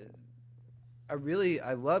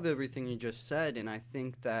love everything you just said, and I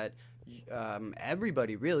think that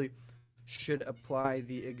everybody really should apply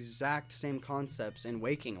the exact same concepts in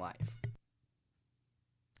waking life.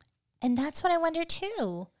 And that's what I wonder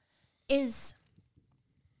too, is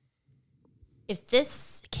if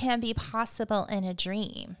this can be possible in a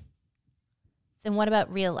dream, then what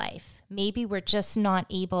about real life? Maybe we're just not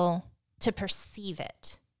able to perceive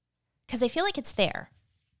it. Because I feel like it's there.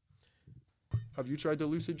 Have you tried the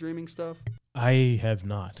lucid dreaming stuff? I have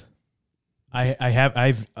not.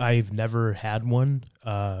 I've never had one.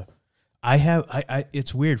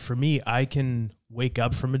 It's weird for me. I can wake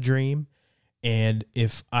up from a dream, and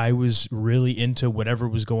if I was really into whatever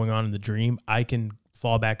was going on in the dream, I can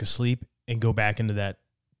fall back asleep and go back into that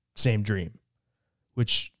same dream,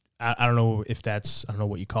 which I don't know if that's, I don't know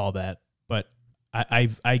what you call that, but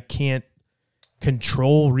I can't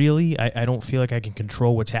control really. I don't feel like I can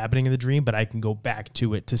control what's happening in the dream, but I can go back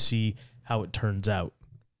to it to see how it turns out.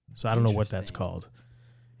 So I don't know what that's Interesting. called.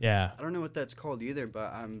 Yeah. I don't know what that's called either,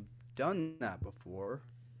 but I've done that before.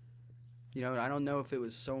 You know, I don't know if it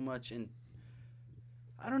was so much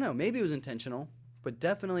I don't know, maybe it was intentional, but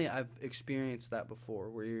definitely I've experienced that before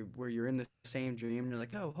where you're in the same dream and you're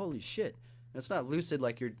like, "Oh, holy shit." And it's not lucid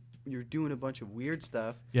like you're doing a bunch of weird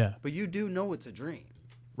stuff, Yeah. but you do know it's a dream.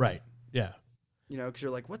 Right. Yeah. You know, cuz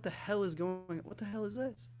you're like, "What the hell is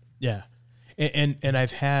this?" Yeah. And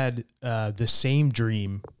I've had the same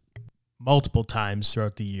dream multiple times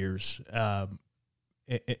throughout the years. And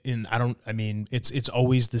it's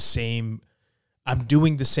always the same. I'm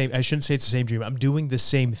doing the same. I shouldn't say it's the same dream. I'm doing the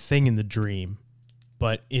same thing in the dream,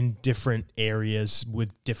 but in different areas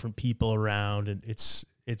with different people around. And it's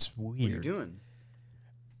weird. What are you doing?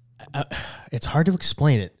 It's hard to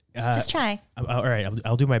explain it. Just try. All right.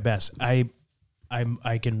 I'll do my best. I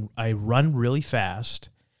run really fast.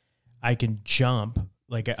 I can jump,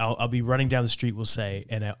 like I'll be running down the street, we'll say,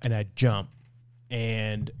 and I jump,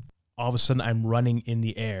 and all of a sudden I'm running in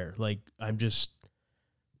the air, like I'm just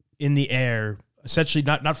in the air, essentially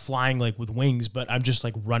not flying like with wings, but I'm just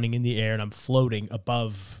like running in the air and I'm floating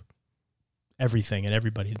above everything and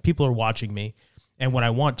everybody. And people are watching me, and when I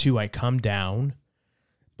want to, I come down,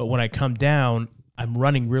 but when I come down, I'm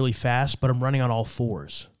running really fast, but I'm running on all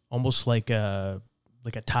fours, almost like a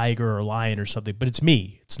tiger or a lion or something, but it's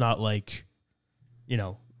me. It's not like,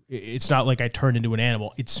 it's not like I turned into an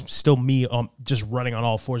animal. It's still me just running on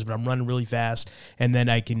all fours, but I'm running really fast, and then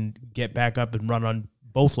I can get back up and run on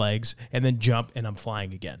both legs and then jump, and I'm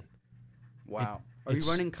flying again. Wow. Are you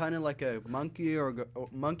running kind of like a monkey or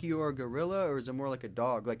a gorilla, or is it more like a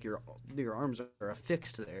dog? Like your arms are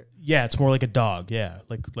affixed there. Yeah, it's more like a dog. Yeah,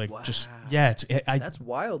 just yeah. That's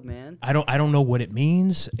wild, man. I don't know what it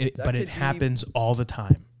means, but it happens all the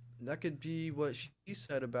time. That could be what she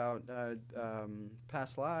said about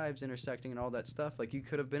past lives intersecting and all that stuff. Like you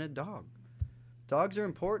could have been a dog. Dogs are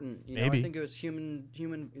important. Maybe. I think it was human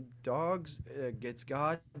dogs gets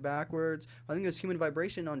God backwards. I think it was Human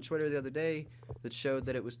Vibration on Twitter the other day that showed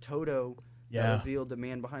that it was Toto that revealed the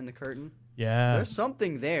man behind the curtain. Yeah. There's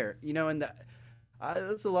something there, and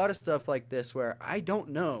there's a lot of stuff like this where I don't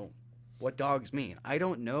know what dogs mean. I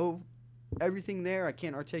don't know everything there. I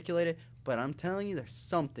can't articulate it, but I'm telling you there's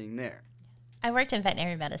something there. I worked in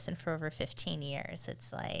veterinary medicine for over 15 years.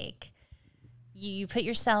 It's like you put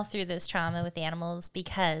yourself through those trauma with animals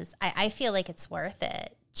because I feel like it's worth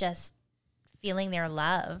it. Just feeling their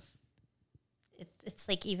love. It's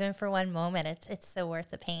like even for one moment, it's so worth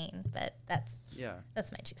the pain. But that's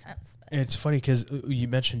my 2 cents. But. It's funny because you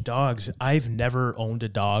mentioned dogs. I've never owned a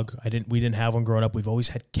dog. We didn't have one growing up. We've always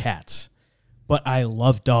had cats, but I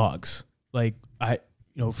love dogs. Like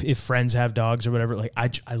if friends have dogs or whatever, like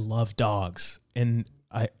I love dogs, and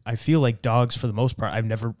I feel like dogs for the most part. I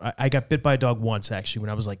got bit by a dog once actually when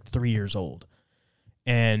I was like 3 years old,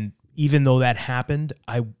 and even though that happened,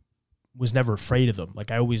 I was never afraid of them.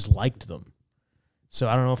 Like I always liked them. So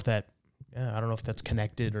I don't know if that's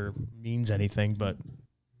connected or means anything, but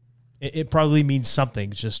it probably means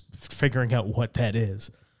something. It's just figuring out what that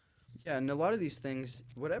is. Yeah, and a lot of these things,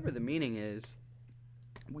 whatever the meaning is,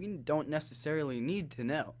 we don't necessarily need to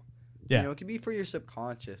know. Yeah. It could be for your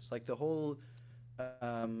subconscious. Like the whole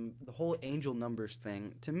angel numbers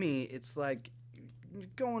thing. To me, it's like you're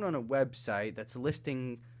going on a website that's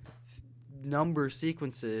listing number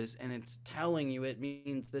sequences and it's telling you it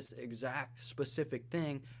means this exact specific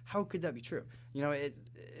thing. How could that be true?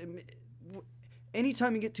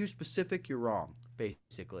 Anytime you get too specific, you're wrong,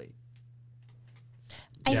 basically.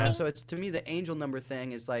 So it's, to me, the angel number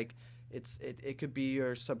thing is like it could be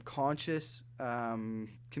your subconscious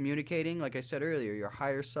communicating, like I said earlier, your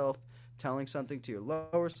higher self telling something to your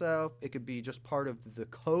lower self. It could be just part of the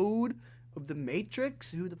code of the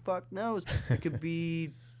Matrix. Who the fuck knows? It could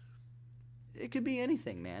be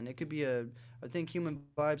anything, man. It could be I think Human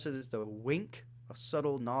Vibe says it's a wink, a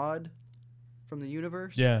subtle nod from the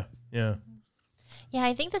universe. Yeah. Yeah,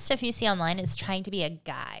 I think the stuff you see online is trying to be a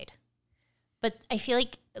guide. But I feel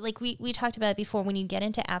like we talked about it before, when you get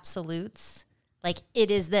into absolutes, Like, it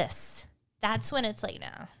is this. That's when it's like,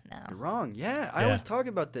 no. You're wrong. Yeah, I Yeah. always talk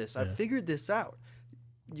about this. I Yeah. figured this out.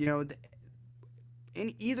 You know,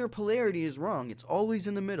 in either polarity is wrong. It's always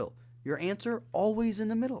in the middle. Your answer, always in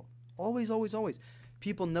the middle. Always, always, always.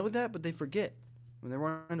 People know that, but they forget when they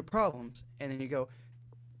run into problems. And then you go,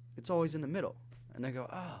 it's always in the middle. And they go,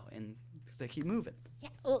 oh, and they keep moving. Yeah,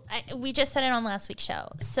 well, we just said it on last week's show.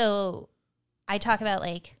 So I talk about,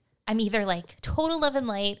 like, I'm either like total love and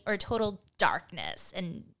light or total darkness,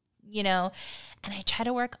 and and I try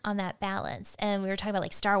to work on that balance. And we were talking about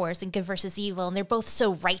like Star Wars and good versus evil, and they're both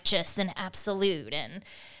so righteous and absolute. And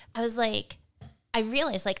I was like, I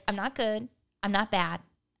realized, like, I'm not good, I'm not bad,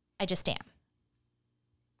 I just am,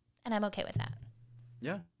 and I'm okay with that.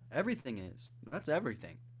 Yeah, everything is. That's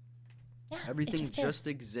everything. Yeah, Everything it just is.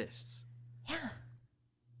 exists. Yeah,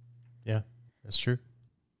 Yeah, that's true.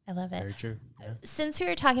 I love it. Very true. Yeah. Since we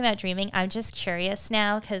were talking about dreaming, I'm just curious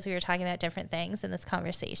now, because we were talking about different things in this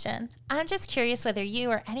conversation. I'm just curious whether you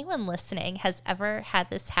or anyone listening has ever had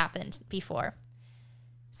this happen before.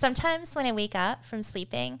 Sometimes when I wake up from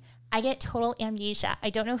sleeping, I get total amnesia. I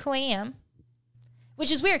don't know who I am,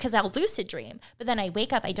 which is weird because I'll lucid dream. But then I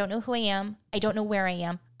wake up, I don't know who I am. I don't know where I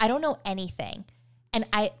am. I don't know anything. And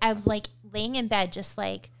I'm like laying in bed just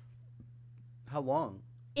like, How long?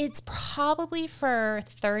 it's probably for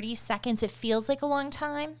 30 seconds. It feels like a long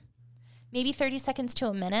time, maybe 30 seconds to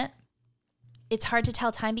a minute. It's hard to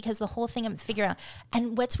tell time because the whole thing I'm figuring out.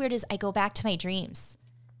 And what's weird is I go back to my dreams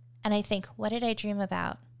and I think, what did I dream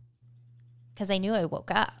about? Because I knew I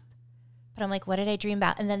woke up, but I'm like, what did I dream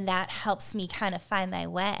about? And then that helps me kind of find my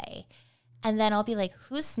way. And then I'll be like,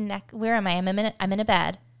 who's next? Where am I? I'm in a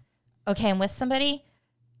bed. Okay, I'm with somebody.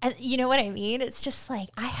 And you know what I mean? It's just like,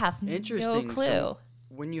 I have no Interesting. clue. So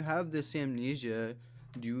when you have this amnesia,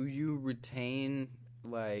 do you retain,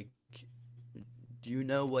 like, do you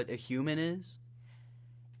know what a human is?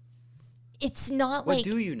 It's not What like,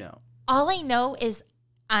 do you know? all I know is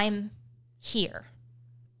I'm here.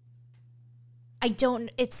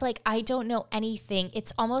 It's like I don't know anything.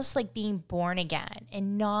 It's almost like being born again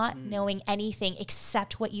and not knowing anything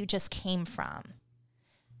except what you just came from.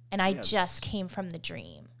 And I Yeah. just came from the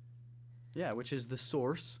dream. Yeah, which is the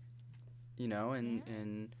source,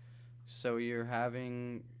 and so you're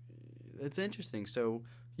having, it's interesting. So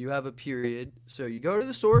you have a period. So you go to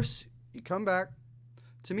the source, you come back.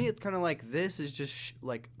 To me, it's kind of like this is just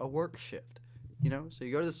like a work shift, So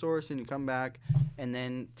you go to the source and you come back, and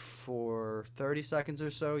then for 30 seconds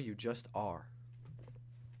or so, you just are.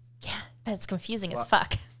 Yeah, but it's confusing as Well,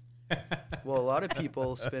 fuck. Well, a lot of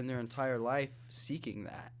people spend their entire life seeking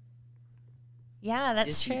that. Yeah,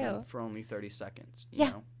 that's if even true. for only 30 seconds.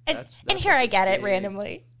 Yeah, and That's here like I a get it big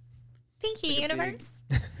randomly. Thank you, like a big- universe.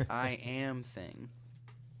 I am thing.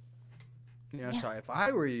 Yeah. So if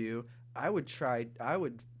I were you, I would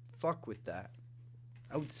fuck with that.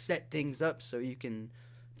 I would set things up so you can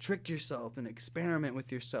trick yourself and experiment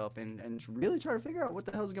with yourself and really try to figure out what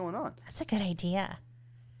the hell's going on. That's a good idea.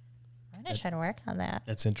 I'm going to try to work on that.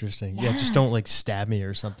 That's interesting. Yeah, just don't like stab me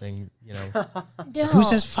or something, No. Who's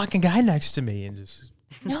this fucking guy next to me? And just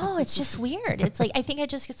No, it's just weird. It's like, I think I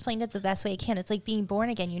just explained it the best way I can. It's like being born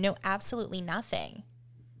again. You know absolutely nothing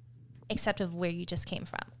except of where you just came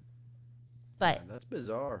from. But That's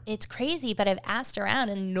bizarre. it's crazy, but I've asked around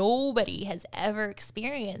and nobody has ever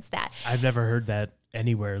experienced that. I've never heard that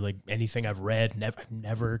anywhere. Like anything I've read,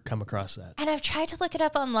 never come across that. And I've tried to look it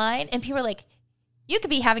up online and people are like, you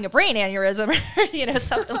could be having a brain aneurysm or,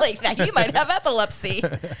 something like that. You might have epilepsy.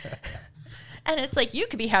 And it's like, you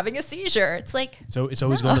could be having a seizure. It's like, So it's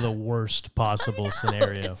always going to the worst possible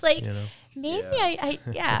scenario. It's like, you know? maybe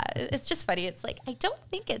it's just funny. It's like, I don't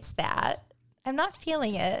think it's that. I'm not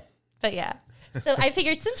feeling it, but yeah. So I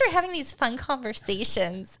figured since we're having these fun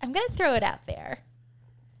conversations, I'm going to throw it out there.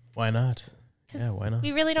 Why not? 'Cause Yeah, why not?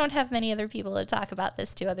 we really don't have many other people to talk about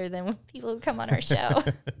this to other than people who come on our show.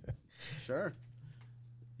 Sure.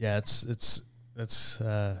 Yeah,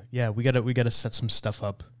 we gotta set some stuff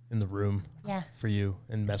up in the room Yeah. for you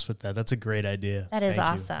and mess with that. That's a great idea. That is Thank you.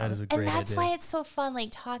 awesome. That is a great and that's idea. why it's so fun, like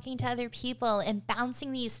talking to other people and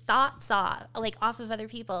bouncing these thoughts off of other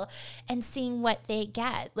people and seeing what they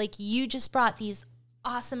get. Like you just brought these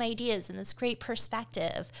awesome ideas and this great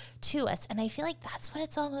perspective to us. And I feel like that's what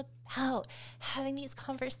it's all about, having these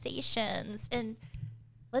conversations and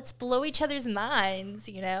let's blow each other's minds,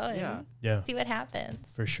 and Yeah. see what happens.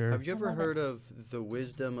 For sure. Have you ever love it. heard of the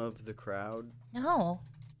wisdom of the crowd? No.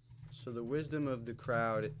 So the wisdom of the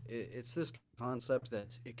crowd, it's this concept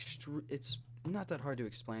that's it's not that hard to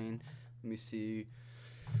explain. Let me see.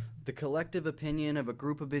 the collective opinion of a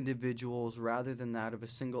group of individuals rather than that of a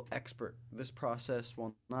single expert. This process,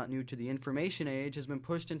 while not new to the information age, has been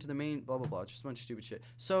pushed into the main blah blah blah. Just a bunch of stupid shit.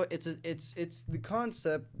 So it's the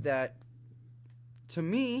concept that, to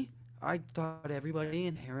me, I thought everybody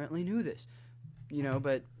inherently knew this,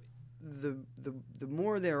 but the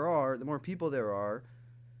more there are, the more people there are,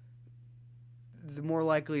 the more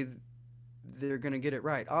likely they're going to get it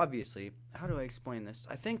right. Obviously, how do I explain this?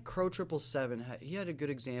 I think Crow 777, he had a good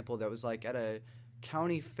example that was like at a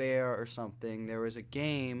county fair or something. There was a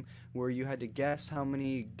game where you had to guess how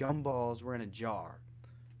many gumballs were in a jar.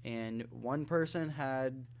 And one person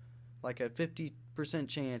had like a 50%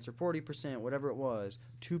 chance or 40%, whatever it was.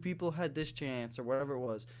 Two people had this chance or whatever it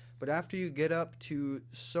was. But after you get up to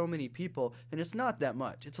so many people, and it's not that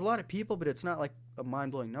much. It's a lot of people, but it's not like a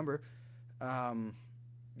mind-blowing number.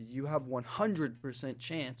 You have 100%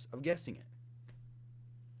 chance of guessing it.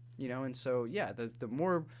 And so, yeah, the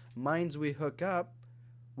more minds we hook up,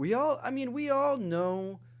 we all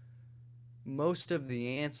know most of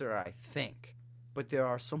the answer, I think, but there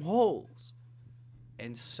are some holes.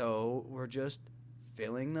 And so we're just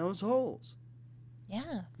filling those holes.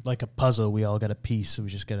 Yeah. Like a puzzle, we all got a piece, so we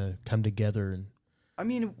just got to come together and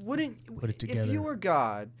Put it together. If you were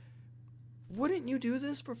God, wouldn't you do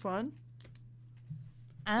this for fun?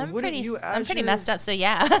 I'm wouldn't pretty you, I'm as pretty your- messed up, so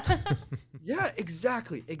yeah. Yeah,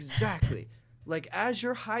 exactly. Like, as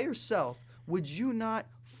your higher self, would you not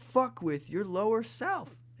fuck with your lower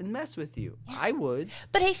self and mess with you? I would.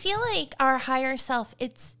 But I feel like our higher self,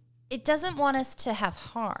 it doesn't want us to have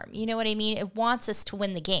harm. You know what I mean? It wants us to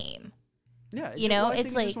win the game. Yeah. I think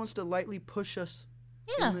it like, just wants to lightly push us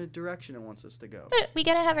in the direction it wants us to go. But we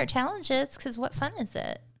got to have our challenges, because what fun is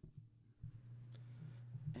it?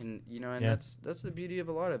 And that's the beauty of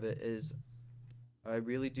a lot of it is I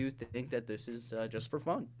really do think that this is just for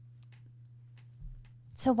fun.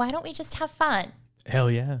 So why don't we just have fun?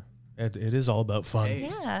 hell yeah, it is all about fun. Hey.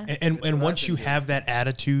 Yeah. And That's what once I've you been have that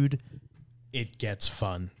attitude, it gets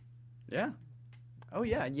fun. Yeah. Oh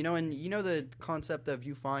yeah, and the concept of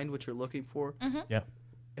you find what you're looking for. Mm-hmm. Yeah.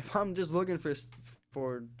 If I'm just looking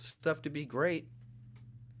for stuff to be great,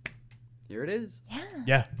 here it is.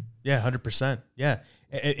 Yeah. Yeah, 100%. Yeah,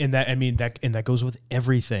 and that goes with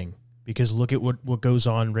everything, because look at what goes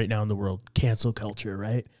on right now in the world. Cancel culture,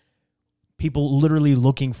 right? People literally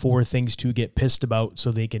looking for things to get pissed about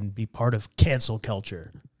so they can be part of cancel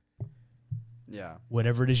culture. Yeah.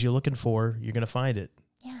 Whatever it is you're looking for, you're gonna find it.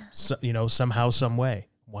 Yeah. So, somehow, some way.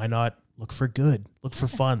 Why not look for good? Look for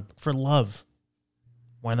fun. Look for love.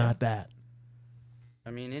 Why not that? I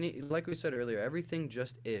mean, like we said earlier, everything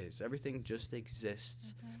just is. Everything just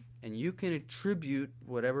exists. And you can attribute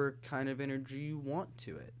whatever kind of energy you want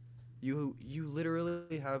to it. You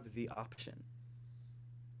literally have the option.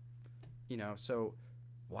 So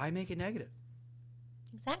why make it negative?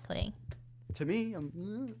 Exactly. To me,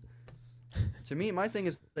 my thing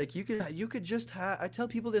is like you could just have. I tell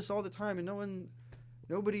people this all the time, and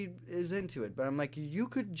nobody is into it. But I'm like, you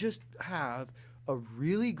could just have a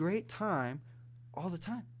really great time all the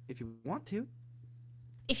time if you want to.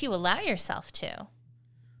 If you allow yourself to.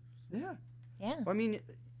 Yeah. Yeah. I mean,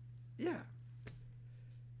 yeah.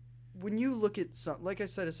 When you look at like I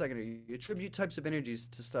said a second ago, you attribute types of energies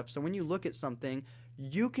to stuff. So when you look at something,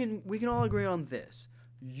 we can all agree on this.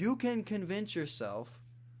 You can convince yourself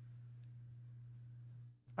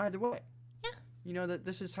either way. Yeah. That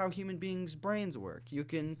this is how human beings' brains work. You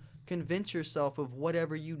can convince yourself of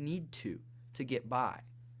whatever you need to get by.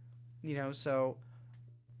 So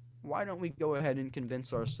why don't we go ahead and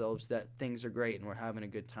convince ourselves that things are great and we're having a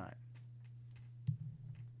good time?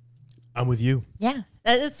 I'm with you. Yeah.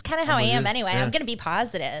 That's kind of how I with am you. anyway. Yeah. I'm going to be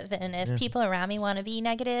positive. And if people around me want to be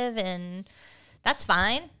negative, and that's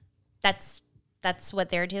fine. That's what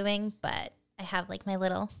they're doing. But I have like my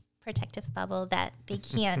little protective bubble that they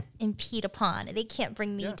can't impede upon. They can't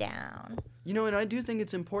bring me down. And I do think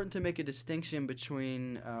it's important to make a distinction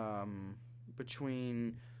between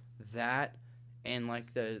that and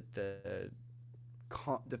like the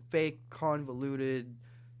fake convoluted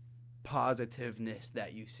positiveness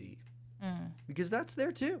that you see, because that's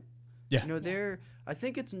there too. Yeah. I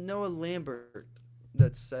think it's Noah Lambert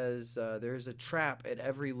that says there's a trap at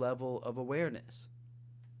every level of awareness.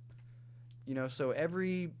 So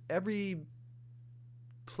every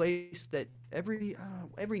place that every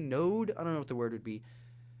node, I don't know what the word would be,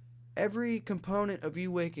 every component of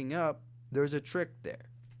you waking up, there's a trick there,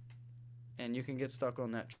 and you can get stuck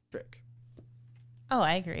on that trick. Oh,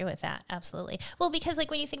 I agree with that. Absolutely. Well, because like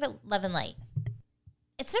when you think about love and light,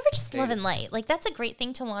 it's never just love and light. Like that's a great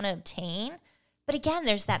thing to want to obtain. But again,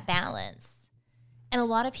 there's that balance. And a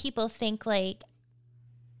lot of people think like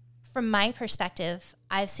from my perspective,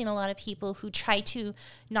 I've seen a lot of people who try to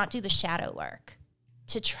not do the shadow work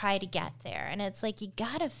to try to get there. And it's like, you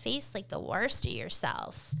got to face like the worst of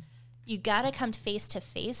yourself. You got to come face to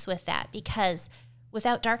face with that, because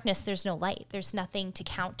without darkness, there's no light. There's nothing to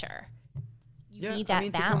counter. You need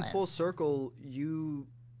that balance.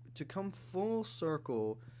 To come full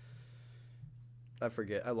circle, I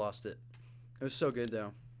forget. I lost it. It was so good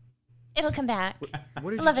though. It'll come back.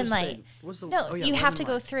 What did Love you and just light. say? What's the, No, oh, yeah, you love have and to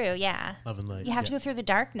go light. through. Yeah. Love and light. You have to go through the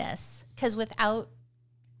darkness, because without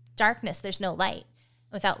darkness, there's no light.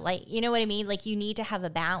 Without light, you know what I mean? Like, you need to have a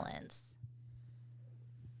balance.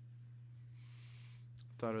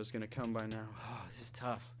 Thought it was gonna come by now. Oh, this is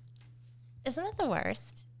tough. Isn't that the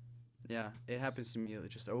worst? Yeah, it happens to me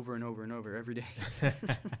just over and over and over every day.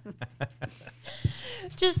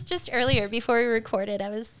 Just earlier before we recorded, I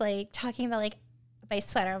was like talking about like my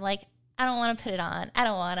sweater. I'm like, I don't want to put it on. I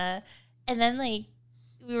don't want to. And then like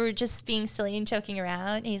we were just being silly and joking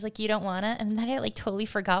around. And he's like, you don't want to? And then I like totally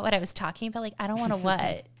forgot what I was talking about. Like, I don't want to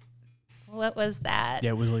what? What was that? Yeah,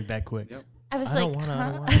 it was like that quick. Yep. I was I like, don't wanna, I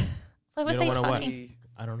huh? don't wanna. What was You I don't wanna what? talking?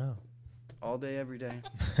 I don't know. All day, every day.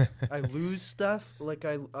 I lose stuff. Like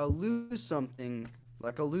I'll lose something.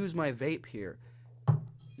 Like I'll lose my vape here.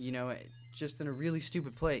 You know, just in a really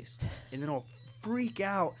stupid place. And then I'll freak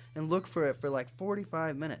out and look for it for like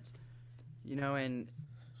 45 minutes. You know, and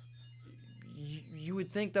you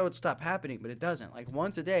would think that would stop happening, but it doesn't. Like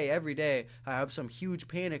once a day, every day, I have some huge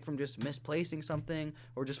panic from just misplacing something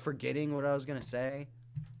or just forgetting what I was going to say.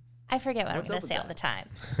 I forget what What's I'm up going to say with all the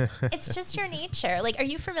time. It's just your nature. Like, are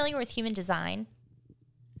you familiar with human design?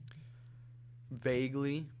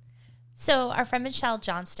 Vaguely. So our friend Michelle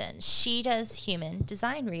Johnston, she does human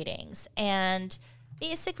design readings. And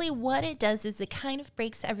basically what it does is it kind of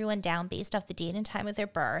breaks everyone down based off the date and time of their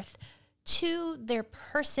birth to their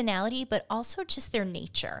personality, but also just their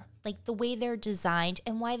nature, like the way they're designed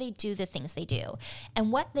and why they do the things they do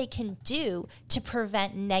and what they can do to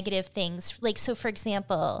prevent negative things. Like, so for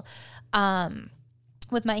example,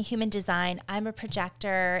 with my human design, I'm a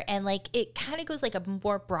projector, and like it kind of goes like a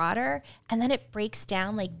more broader, and then it breaks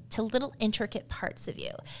down like to little intricate parts of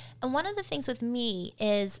you. And one of the things with me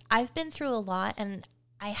is I've been through a lot, and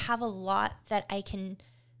I have a lot that I can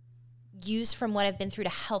use from what I've been through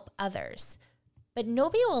to help others. But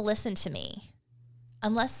nobody will listen to me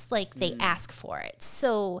unless like they ask for it.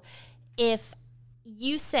 So if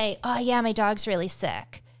you say, oh yeah, my dog's really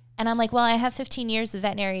sick, and I'm like, well, I have 15 years of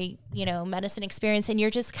veterinary, medicine experience, and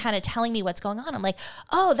you're just kind of telling me what's going on. I'm like,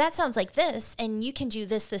 oh, that sounds like this, and you can do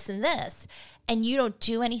this, this, and this, and you don't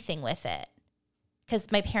do anything with it.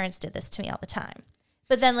 Because my parents did this to me all the time.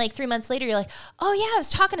 But then like 3 months later, you're like, oh yeah, I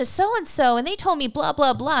was talking to so-and-so, and they told me blah,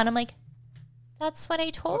 blah, blah. And I'm like, that's what I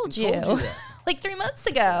told you, like 3 months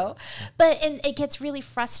ago. And it gets really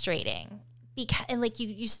frustrating because, and like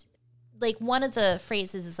you like one of the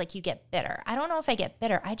phrases is like, you get bitter. I don't know if I get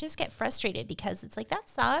bitter. I just get frustrated because it's like, that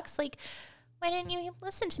sucks. Like, why didn't you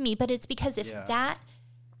listen to me? But it's because if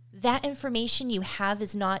that information you have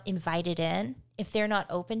is not invited in, if they're not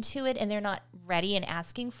open to it and they're not ready and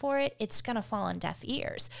asking for it, it's going to fall on deaf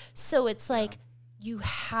ears. So it's like, you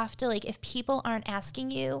have to, like, if people aren't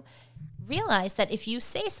asking you, realize that if you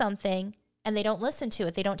say something and they don't listen to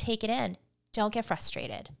it, they don't take it in, don't get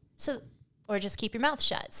frustrated. So, or just keep your mouth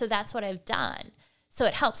shut. So that's what I've done. So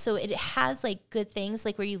it helps. So it has like good things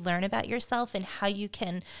like where you learn about yourself and how you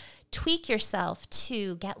can tweak yourself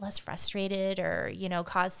to get less frustrated or,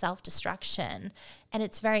 cause self-destruction. And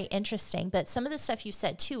it's very interesting. But some of the stuff you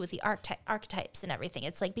said too with the archetypes and everything,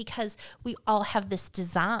 it's like because we all have this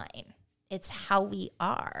design. It's how we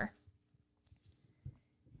are.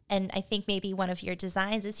 And I think maybe one of your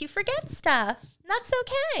designs is you forget stuff. That's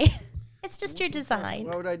okay. It's just your design.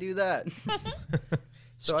 Why would I do that?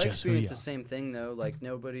 So I just who you experienced the same thing though. Like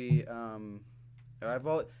nobody.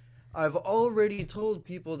 I've already told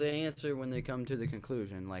people the answer when they come to the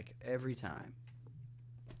conclusion. Like every time.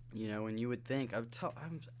 And you would think I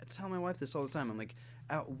tell my wife this all the time. I'm like,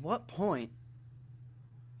 at what point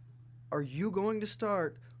are you going to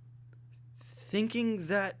start thinking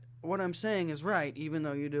that what I'm saying is right, even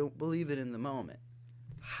though you don't believe it in the moment?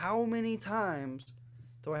 How many times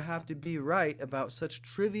do I have to be right about such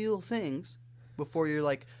trivial things before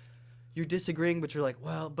you're disagreeing, but you're like,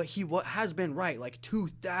 well, but he has been right like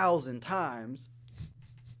 2,000 times.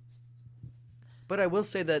 But I will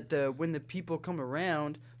say that when the people come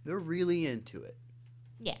around, they're really into it.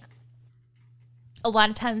 Yeah. A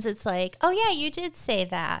lot of times it's like, oh yeah, you did say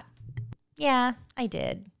that. Yeah, I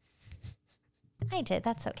did.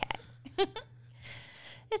 That's okay.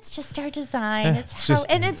 It's just our design. It's It's how,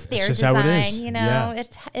 just- and it's their it's just how it design, is. you know, Yeah.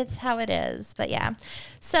 it's how it is. But yeah.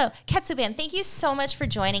 So Ketsuban, thank you so much for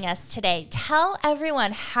joining us today. Tell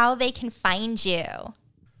everyone how they can find you.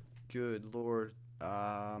 Good Lord.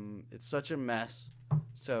 It's such a mess.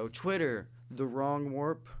 So Twitter, The Wrong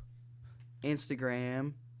Warp.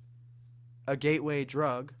 Instagram, A Gateway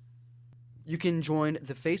Drug. You can join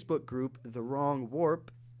the Facebook group, The Wrong Warp.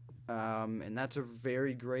 And that's a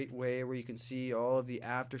very great way where you can see all of the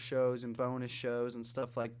after shows and bonus shows and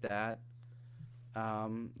stuff like that.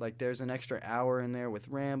 Like there's an extra hour in there with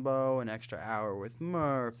Rambo, an extra hour with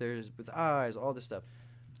Murph, there's with Eyes, all this stuff.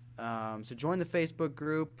 So join the Facebook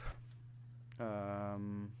group,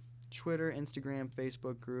 Twitter, Instagram,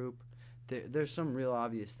 Facebook group. There's some real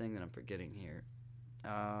obvious thing that I'm forgetting here.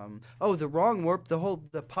 The Wrong Warp, the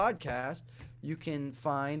podcast, you can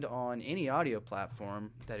find on any audio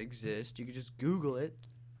platform that exists. You can just Google it.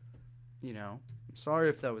 You know, I'm sorry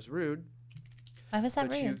if that was rude. Why was that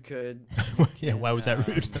But you rude? could. Yeah, why was that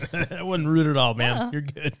rude? That wasn't rude at all, man. No. You're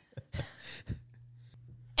good.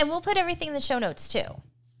 And we'll put everything in the show notes too.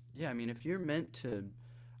 Yeah, I mean, if you're meant to,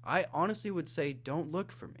 I honestly would say don't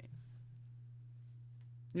look for me.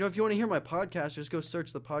 You know, if you want to hear my podcast, just go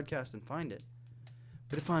search the podcast and find it.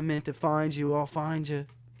 But if I'm meant to find you, I'll find you.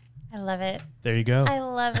 I love it. There you go. I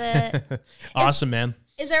love it. Awesome, man.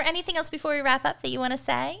 Is there anything else before we wrap up that you want to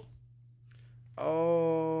say?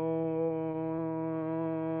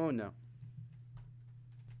 Oh, no.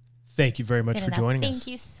 Thank you very much Good for enough. joining Thank us.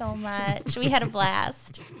 you so much. We had a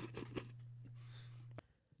blast.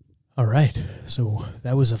 All right. So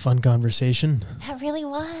that was a fun conversation. That really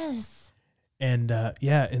was. And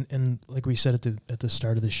and like we said at the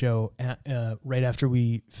start of the show, right after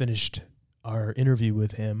we finished our interview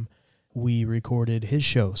with him, we recorded his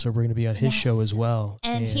show. So we're going to be on his Yes. show as well.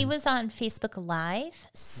 And he was on Facebook Live.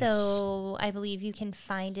 So Yes. I believe you can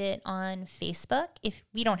find it on Facebook. If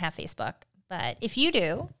we don't have Facebook, but if you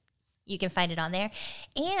do, you can find it on there.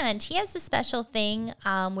 And he has a special thing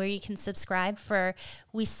where you can subscribe for,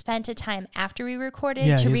 we spent a time after we recorded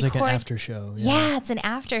yeah, to he's record. like an after show. Yeah, it's an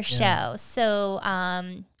after show. Yeah. So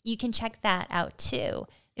you can check that out too.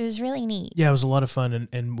 It was really neat. Yeah, it was a lot of fun,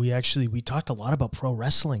 and we talked a lot about pro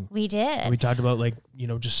wrestling. We did. We talked about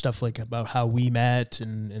just stuff like about how we met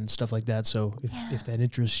and stuff like that. So if that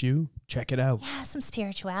interests you, check it out. Yeah, some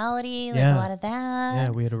spirituality, like Yeah. a lot of that. Yeah,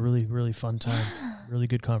 we had a really, really fun time. Really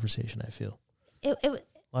good conversation, I feel. It A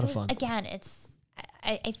lot of was, fun. Again,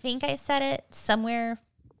 I think I said it somewhere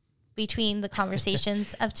between the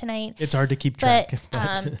conversations of tonight. It's hard to keep But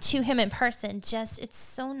track. to him in person, it's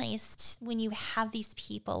so nice when you have these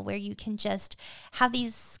people where you can just have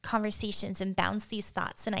these conversations and bounce these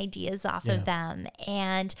thoughts and ideas off Yeah. of them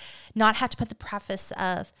and not have to put the preface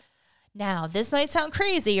of, now this might sound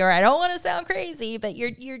crazy or I don't want to sound crazy, but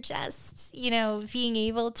you're just, being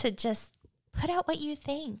able to just put out what you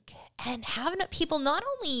think and having people not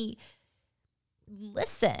only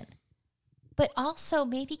listen, but also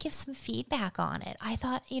maybe give some feedback on it. I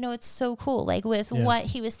thought, it's so cool. Like with Yeah. what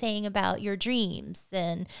he was saying about your dreams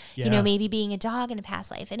and, Yeah. maybe being a dog in a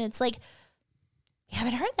past life. And it's like, we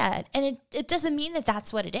haven't heard that. And it doesn't mean that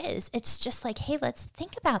that's what it is. It's just like, hey, let's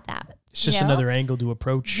think about that. It's just another angle to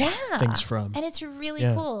approach Yeah. things from. And it's really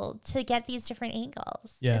Yeah. cool to get these different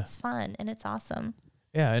angles. Yeah. It's fun and it's awesome.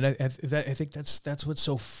 Yeah, and I think that's what's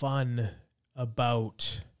so fun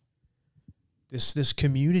about this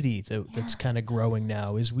community that's kind of growing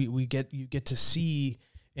now is you get to see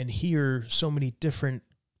and hear so many different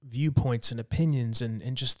viewpoints and opinions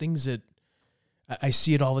and just things that I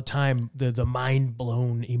see it all the time. The mind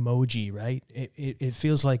blown emoji, right? It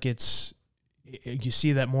feels like you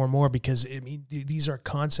see that more and more because these are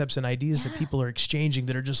concepts and ideas that people are exchanging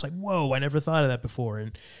that are just like, whoa, I never thought of that before.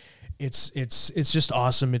 And it's just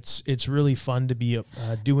awesome. It's really fun to be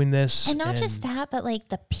doing this. And not just that, but like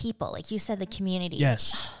the people, like you said, the community.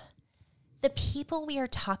 Yes. The people we are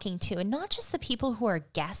talking to, and not just the people who are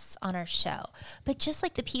guests on our show, but just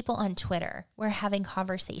like the people on Twitter we're having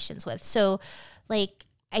conversations with. So like,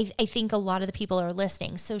 I think a lot of the people are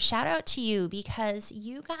listening. So shout out to you because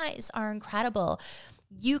you guys are incredible.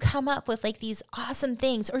 You come up with like these awesome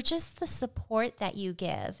things or just the support that you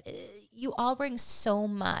give. You all bring so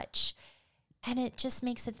much and it just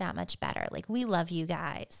makes it that much better. Like we love you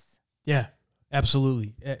guys. Yeah,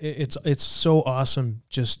 absolutely. It's so awesome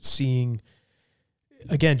just seeing,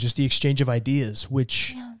 again, just the exchange of ideas,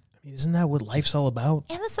 which, isn't that what life's all about?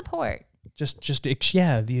 And the support.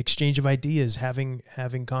 The exchange of ideas, having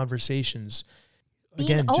conversations.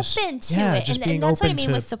 Being open to it. And that's what I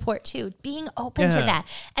mean with support too. Being open to that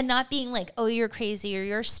and not being like, oh, you're crazy or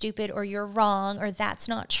you're stupid or you're wrong or that's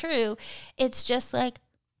not true. It's just like,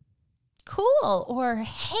 cool. Or,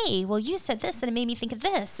 hey, well, you said this and it made me think of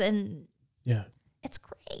this. And Yeah. it's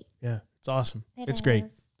great. Yeah. It's awesome. It It's great.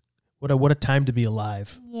 is. What a time to be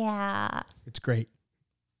alive. Yeah. It's great.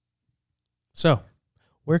 So,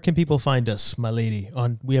 where can people find us, my lady?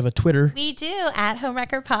 We have a Twitter. We do at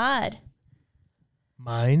Homewrecker Pod.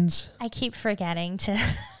 Mine's. I keep forgetting to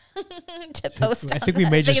to post. I think we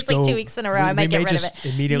may I think just it's like go- 2 weeks in a row. we I might may get rid of just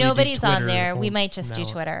it. immediately do Nobody's on Twitter there. We or- might just do no.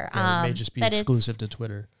 Twitter. Yeah, it may just be but exclusive it's to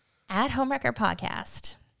Twitter. at Homewrecker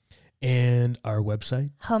Podcast. And our website.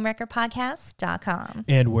 Homewreckerpodcast.com.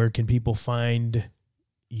 And where can people find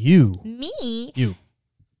you? Me. You.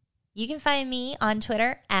 You can find me on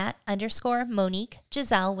Twitter at _Monique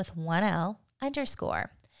Giselle with 1L _.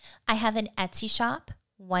 I have an Etsy shop,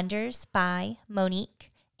 Wonders by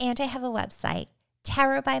Monique, and I have a website,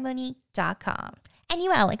 tarotbymonique.com. And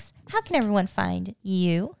you, Alex, how can everyone find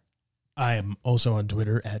you? I am also on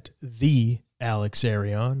Twitter at the Alex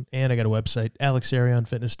Arion, and I got a website,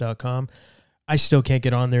 alexarionfitness.com. I still can't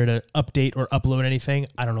get on there to update or upload anything.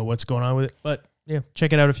 I don't know what's going on with it, but yeah,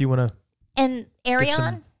 check it out if you want to. And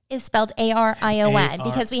Arion is spelled Arion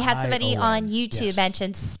because we had somebody A-R-I-O-N, on YouTube yes.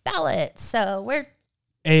 mention spell it. So we're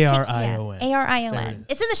A-R-I-O-N. Yeah, A-R-I-O-N. There it is.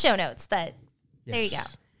 It's in the show notes, but there you go.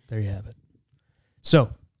 Yes. There you have it.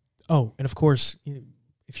 So, and of course,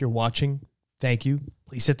 if you're watching, thank you.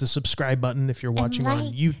 Please hit the subscribe button if you're watching on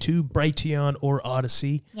like. YouTube, Brighteon, or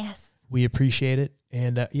Odyssey. Yes. We appreciate it.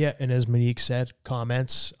 And and as Monique said,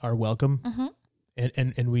 comments are welcome. Mm-hmm.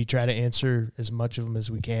 And we try to answer as much of them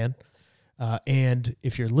as we can. And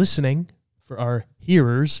if you're listening, for our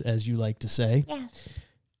hearers, as you like to say, Yes.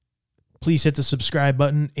 please hit the subscribe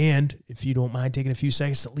button. And if you don't mind taking a few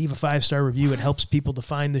seconds to leave a 5-star review, it helps people to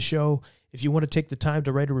find the show. If you want to take the time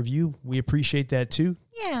to write a review, we appreciate that too.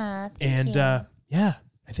 Yeah. And you.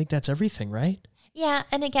 I think that's everything, right? Yeah,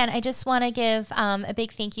 and again, I just want to give a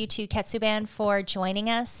big thank you to Ketsuban for joining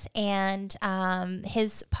us. And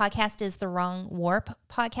his podcast is the Wrong Warp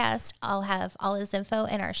podcast. I'll have all his info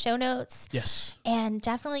in our show notes. Yes. And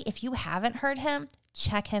definitely, if you haven't heard him,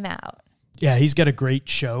 check him out. Yeah, he's got a great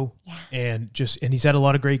show. Yeah. And he's had a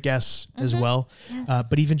lot of great guests as well. Yes.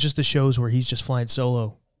 But even just the shows where he's just flying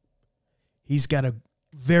solo, he's got a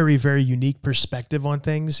very, very unique perspective on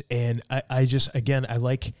things. And I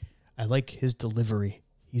like his delivery.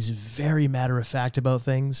 He's very matter of fact about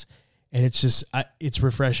things, and it's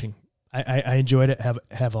refreshing. I enjoyed it.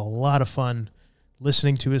 Have a lot of fun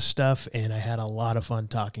listening to his stuff, and I had a lot of fun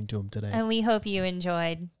talking to him today. And we hope you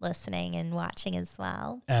enjoyed listening and watching as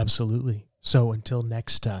well. Absolutely. So until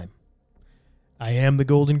next time, I am the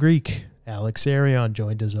Golden Greek, Alex Arion,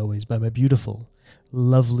 joined as always by my beautiful,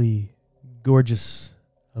 lovely, gorgeous,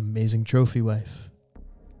 amazing trophy wife,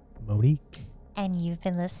 Monique. And you've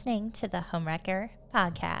been listening to the Homewrecker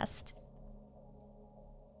Podcast.